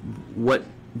 What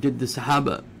did the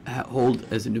Sahaba hold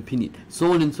as an opinion?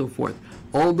 So on and so forth.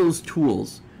 All those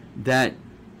tools that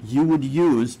you would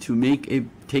use to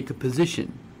take a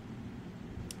position.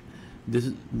 This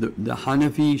is the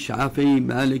Hanafi, Shafi'i,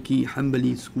 Maliki,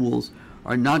 Hanbali schools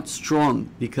are not strong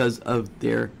because of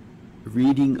their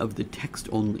reading of the text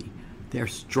only. They're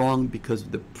strong because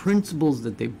of the principles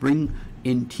that they bring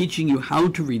in teaching you how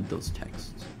to read those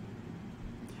texts.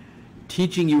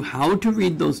 Teaching you how to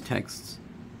read those texts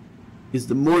is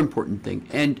the more important thing.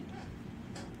 And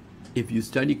if you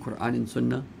study Qur'an and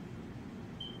Sunnah,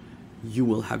 you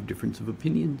will have difference of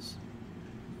opinions.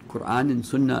 Qur'an and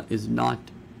Sunnah is not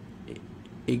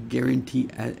a guarantee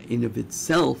in of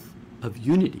itself of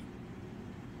unity.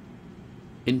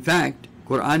 In fact,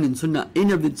 Qur'an and Sunnah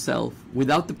in of itself,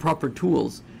 without the proper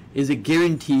tools, is a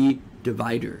guarantee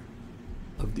divider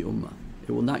of the Ummah.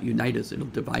 It will not unite us, it will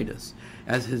divide us.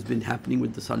 As has been happening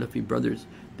with the Salafi brothers,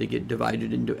 they get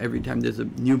divided into, every time there's a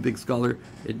new big scholar,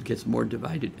 it gets more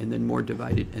divided, and then more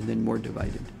divided, and then more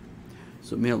divided.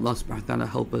 So may Allah subhanahu wa ta'ala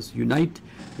help us unite.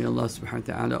 May Allah subhanahu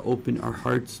wa ta'ala open our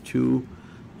hearts to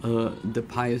the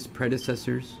pious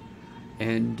predecessors,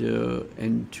 and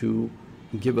to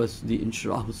give us the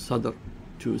inshirah sadr,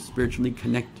 to spiritually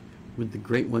connect with the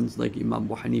great ones like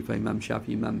Imam Abu Hanifa, Imam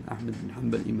Shafi, Imam Ahmad bin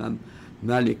Hanbal, Imam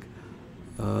Malik.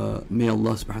 May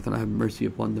Allah subhanahu wa ta'ala have mercy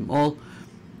upon them all,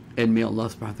 and may Allah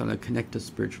subhanahu wa ta'ala connect us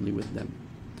spiritually with them,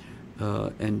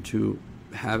 and to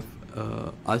have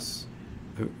us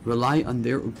rely on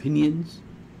their opinions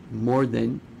more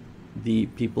than the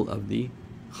people of the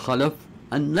Khalaf,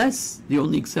 unless the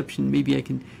only exception, maybe I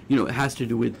can, it has to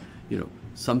do with,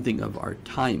 something of our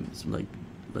times, like,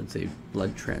 let's say,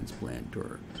 blood transplant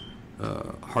or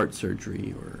heart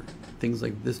surgery or things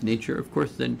like this nature. Of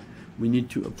course, then we need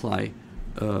to apply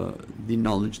the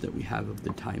knowledge that we have of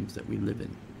the times that we live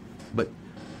in. But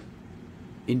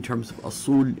in terms of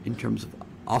asul, in terms of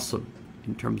asl,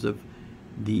 in terms of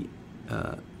the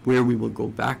where we will go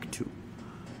back to,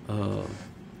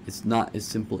 it's not as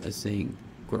simple as saying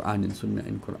Qur'an and Sunnah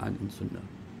and Qur'an and Sunnah.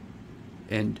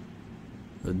 And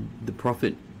the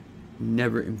Prophet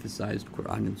never emphasized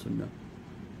Qur'an and Sunnah.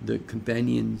 The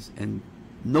companions and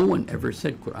no one ever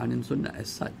said Qur'an and Sunnah as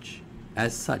such.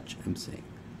 As such, I'm saying.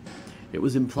 It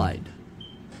was implied,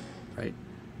 right?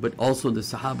 but also the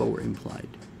Sahaba were implied.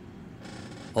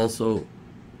 Also,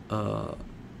 the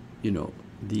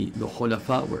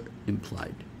Khulafa were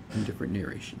implied in different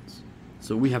narrations.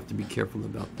 So we have to be careful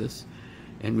about this,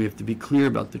 and we have to be clear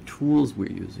about the tools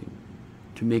we're using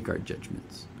to make our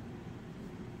judgments.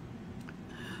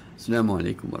 Assalamu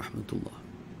alaikum wa rahmatullah.